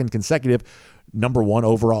Georgia's second consecutive number 1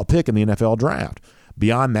 overall pick in the NFL draft.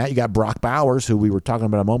 Beyond that, you got Brock Bowers, who we were talking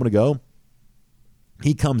about a moment ago.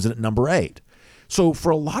 He comes in at number 8. So for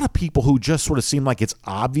a lot of people who just sort of seem like it's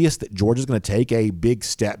obvious that Georgia's going to take a big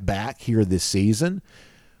step back here this season,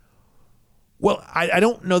 well, I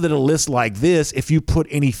don't know that a list like this, if you put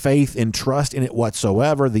any faith and trust in it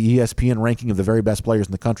whatsoever, the ESPN ranking of the very best players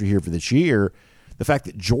in the country here for this year, the fact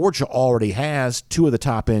that Georgia already has 2 of the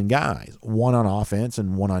top-end guys, 1 on offense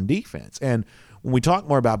and 1 on defense. And when we talk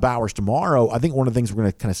more about Bowers tomorrow, I think one of the things we're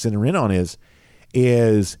going to kind of center in on is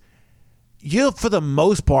you, for the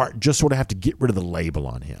most part, just sort of have to get rid of the label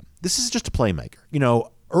on him. This is just a playmaker. You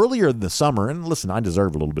know, earlier in the summer, and listen, I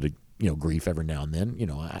deserve a little bit of grief every now and then.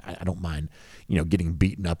 I don't mind, getting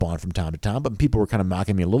beaten up on from time to time, but people were kind of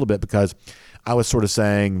mocking me a little bit because I was sort of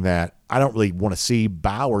saying that I don't really want to see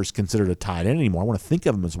Bowers considered a tight end anymore. I want to think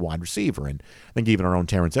of him as a wide receiver. And I think even our own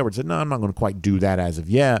Terrence Edwards said, no, I'm not going to quite do that as of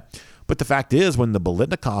yet. But the fact is, when the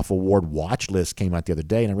Biletnikoff Award watch list came out the other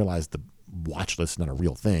day, and I realized the watch list is not a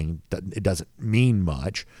real thing, it doesn't mean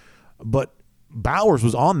much, but Bowers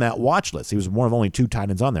was on that watch list. He was one of only 2 tight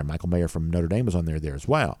ends on there. Michael Mayer from Notre Dame was on there as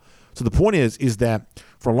well. So the point is that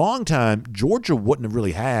for a long time, Georgia wouldn't have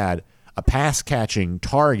really had a pass-catching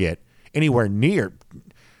target anywhere near,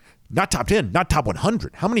 not top 10, not top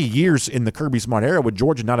 100. How many years in the Kirby Smart era would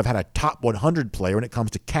Georgia not have had a top 100 player when it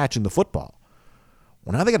comes to catching the football?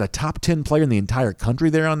 Well, now they got a top 10 player in the entire country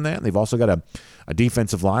there on that. They've also got a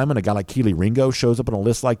defensive lineman. A guy like Keely Ringo shows up on a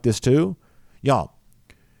list like this too. Y'all,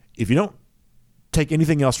 if you don't take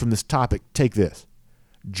anything else from this topic, take this.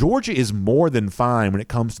 Georgia is more than fine when it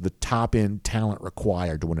comes to the top-end talent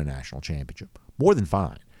required to win a national championship. More than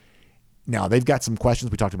fine. Now, they've got some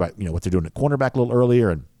questions. We talked about, what they're doing at cornerback a little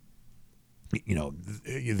earlier, and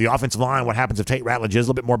the offensive line, what happens if Tate Ratledge is a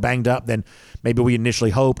little bit more banged up than maybe we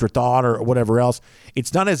initially hoped or thought or whatever else.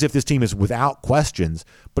 It's not as if this team is without questions,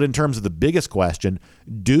 but in terms of the biggest question,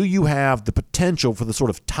 do you have the potential for the sort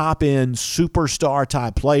of top-end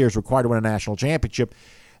superstar-type players required to win a national championship?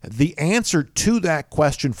 The answer to that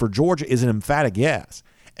question for Georgia is an emphatic yes.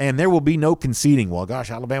 And there will be no conceding, well, gosh,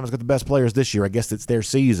 Alabama's got the best players this year. I guess it's their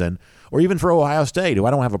season. Or even for Ohio State, who I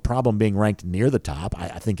don't have a problem being ranked near the top.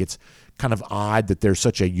 I think it's kind of odd that there's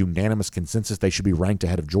such a unanimous consensus they should be ranked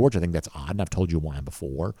ahead of Georgia. I think that's odd, and I've told you why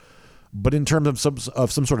before. But in terms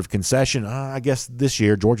of some sort of concession, I guess this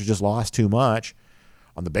year Georgia just lost too much.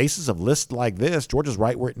 On the basis of lists like this, Georgia's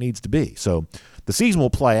right where it needs to be. So the season will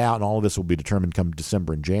play out, and all of this will be determined come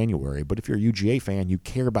December and January. But if you're a UGA fan, you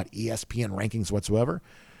care about ESPN rankings whatsoever,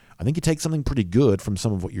 I think you take something pretty good from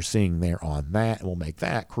some of what you're seeing there on that, and we'll make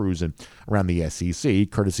that cruising around the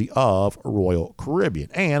SEC courtesy of Royal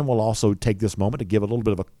Caribbean. And we'll also take this moment to give a little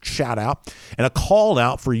bit of a shout-out and a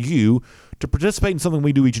call-out for you to participate in something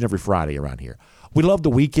we do each and every Friday around here. We love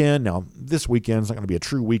the weekend. Now, this weekend's not going to be a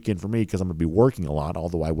true weekend for me because I'm going to be working a lot,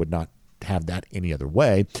 although I would not have that any other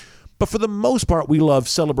way. But for the most part, we love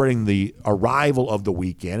celebrating the arrival of the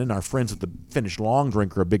weekend, and our friends at the Finnish Long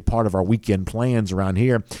Drink are a big part of our weekend plans around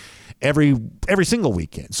here every single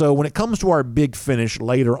weekend. So when it comes to our big finish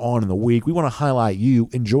later on in the week, we want to highlight you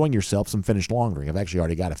enjoying yourself some Finnish Long Drink. I've actually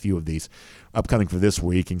already got a few of these upcoming for this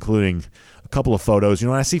week, including a couple of photos.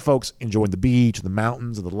 When I see folks enjoying the beach, or the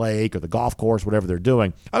mountains, or the lake, or the golf course, whatever they're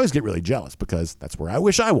doing, I always get really jealous because that's where I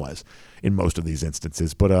wish I was in most of these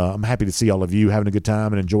instances. But I'm happy to see all of you having a good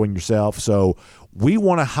time and enjoying yourself. So we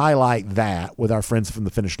want to highlight that with our friends from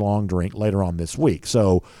the Finnish Long Drink later on this week.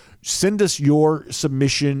 So send us your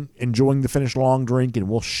submission enjoying the Finnish Long Drink, and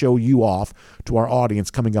we'll show you off to our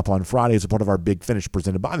audience coming up on Friday as a part of our big finish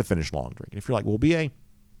presented by the Finnish Long Drink. And if you're like, well, BA,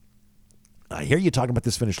 I hear you talking about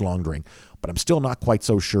this Finnish Long Drink, but I'm still not quite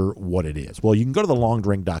so sure what it is. Well, you can go to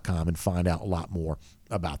thelongdrink.com and find out a lot more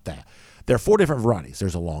about that. There are 4 different varieties.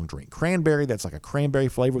 There's a Long Drink Cranberry. That's like a cranberry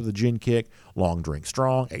flavor with a gin kick. Long Drink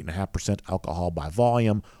Strong, 8.5% alcohol by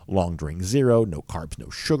volume. Long Drink Zero, no carbs,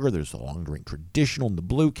 no sugar. There's the Long Drink Traditional in the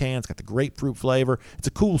blue can. It's got the grapefruit flavor. It's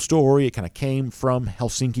a cool story. It kind of came from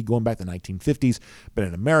Helsinki going back to the 1950s. Been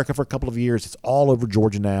in America for a couple of years. It's all over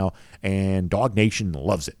Georgia now, and Dog Nation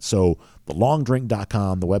loves it. So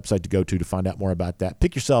thelongdrink.com, the website to go to find out more about that.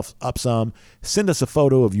 Pick yourself up some. Send us a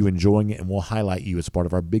photo of you enjoying it, and we'll highlight you as part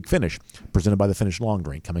of our big finish presented by the Finnish Long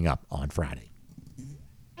Drink coming up on Friday.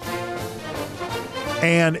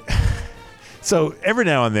 And so every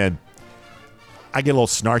now and then I get a little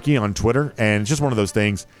snarky on Twitter, and it's just one of those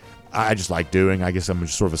things I just like doing. I guess I'm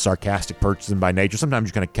just sort of a sarcastic person by nature. Sometimes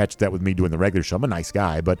you kind of catch that with me doing the regular show. I'm a nice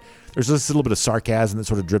guy, but there's just a little bit of sarcasm that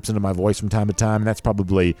sort of drips into my voice from time to time, and that's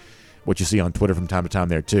probably what you see on Twitter from time to time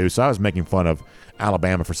there too. So I was making fun of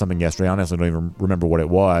Alabama for something yesterday. I honestly don't even remember what it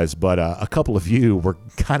was, but a couple of you were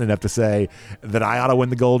kind enough to say that I ought to win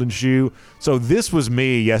the Golden Shoe. So this was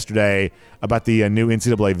me yesterday about the new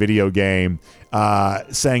NCAA video game,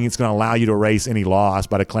 saying it's going to allow you to erase any loss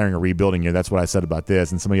by declaring a rebuilding year. That's what I said about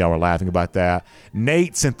this, and some of y'all were laughing about that.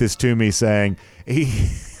 Nate sent this to me saying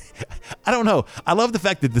I don't know. I love the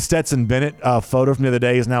fact that the Stetson Bennett photo from the other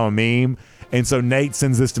day is now a meme. And so Nate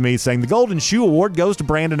sends this to me saying, the Golden Shoe Award goes to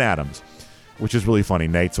Brandon Adams, which is really funny,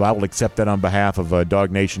 Nate. So I will accept that on behalf of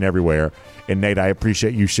Dog Nation everywhere. And, Nate, I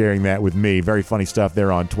appreciate you sharing that with me. Very funny stuff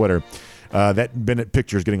there on Twitter. That Bennett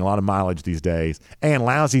picture is getting a lot of mileage these days. And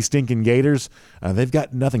lousy stinking Gators, they've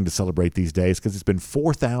got nothing to celebrate these days because it's been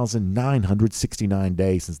 4,969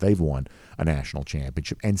 days since they've won a national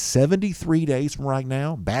championship. And 73 days from right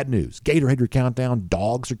now, bad news. Gator Hater Countdown,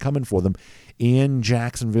 dogs are coming for them in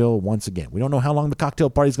Jacksonville once again. We don't know how long the cocktail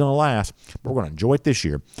party is going to last, but we're going to enjoy it this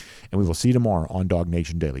year. And we will see you tomorrow on Dog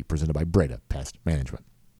Nation Daily, presented by Breda Pest Management.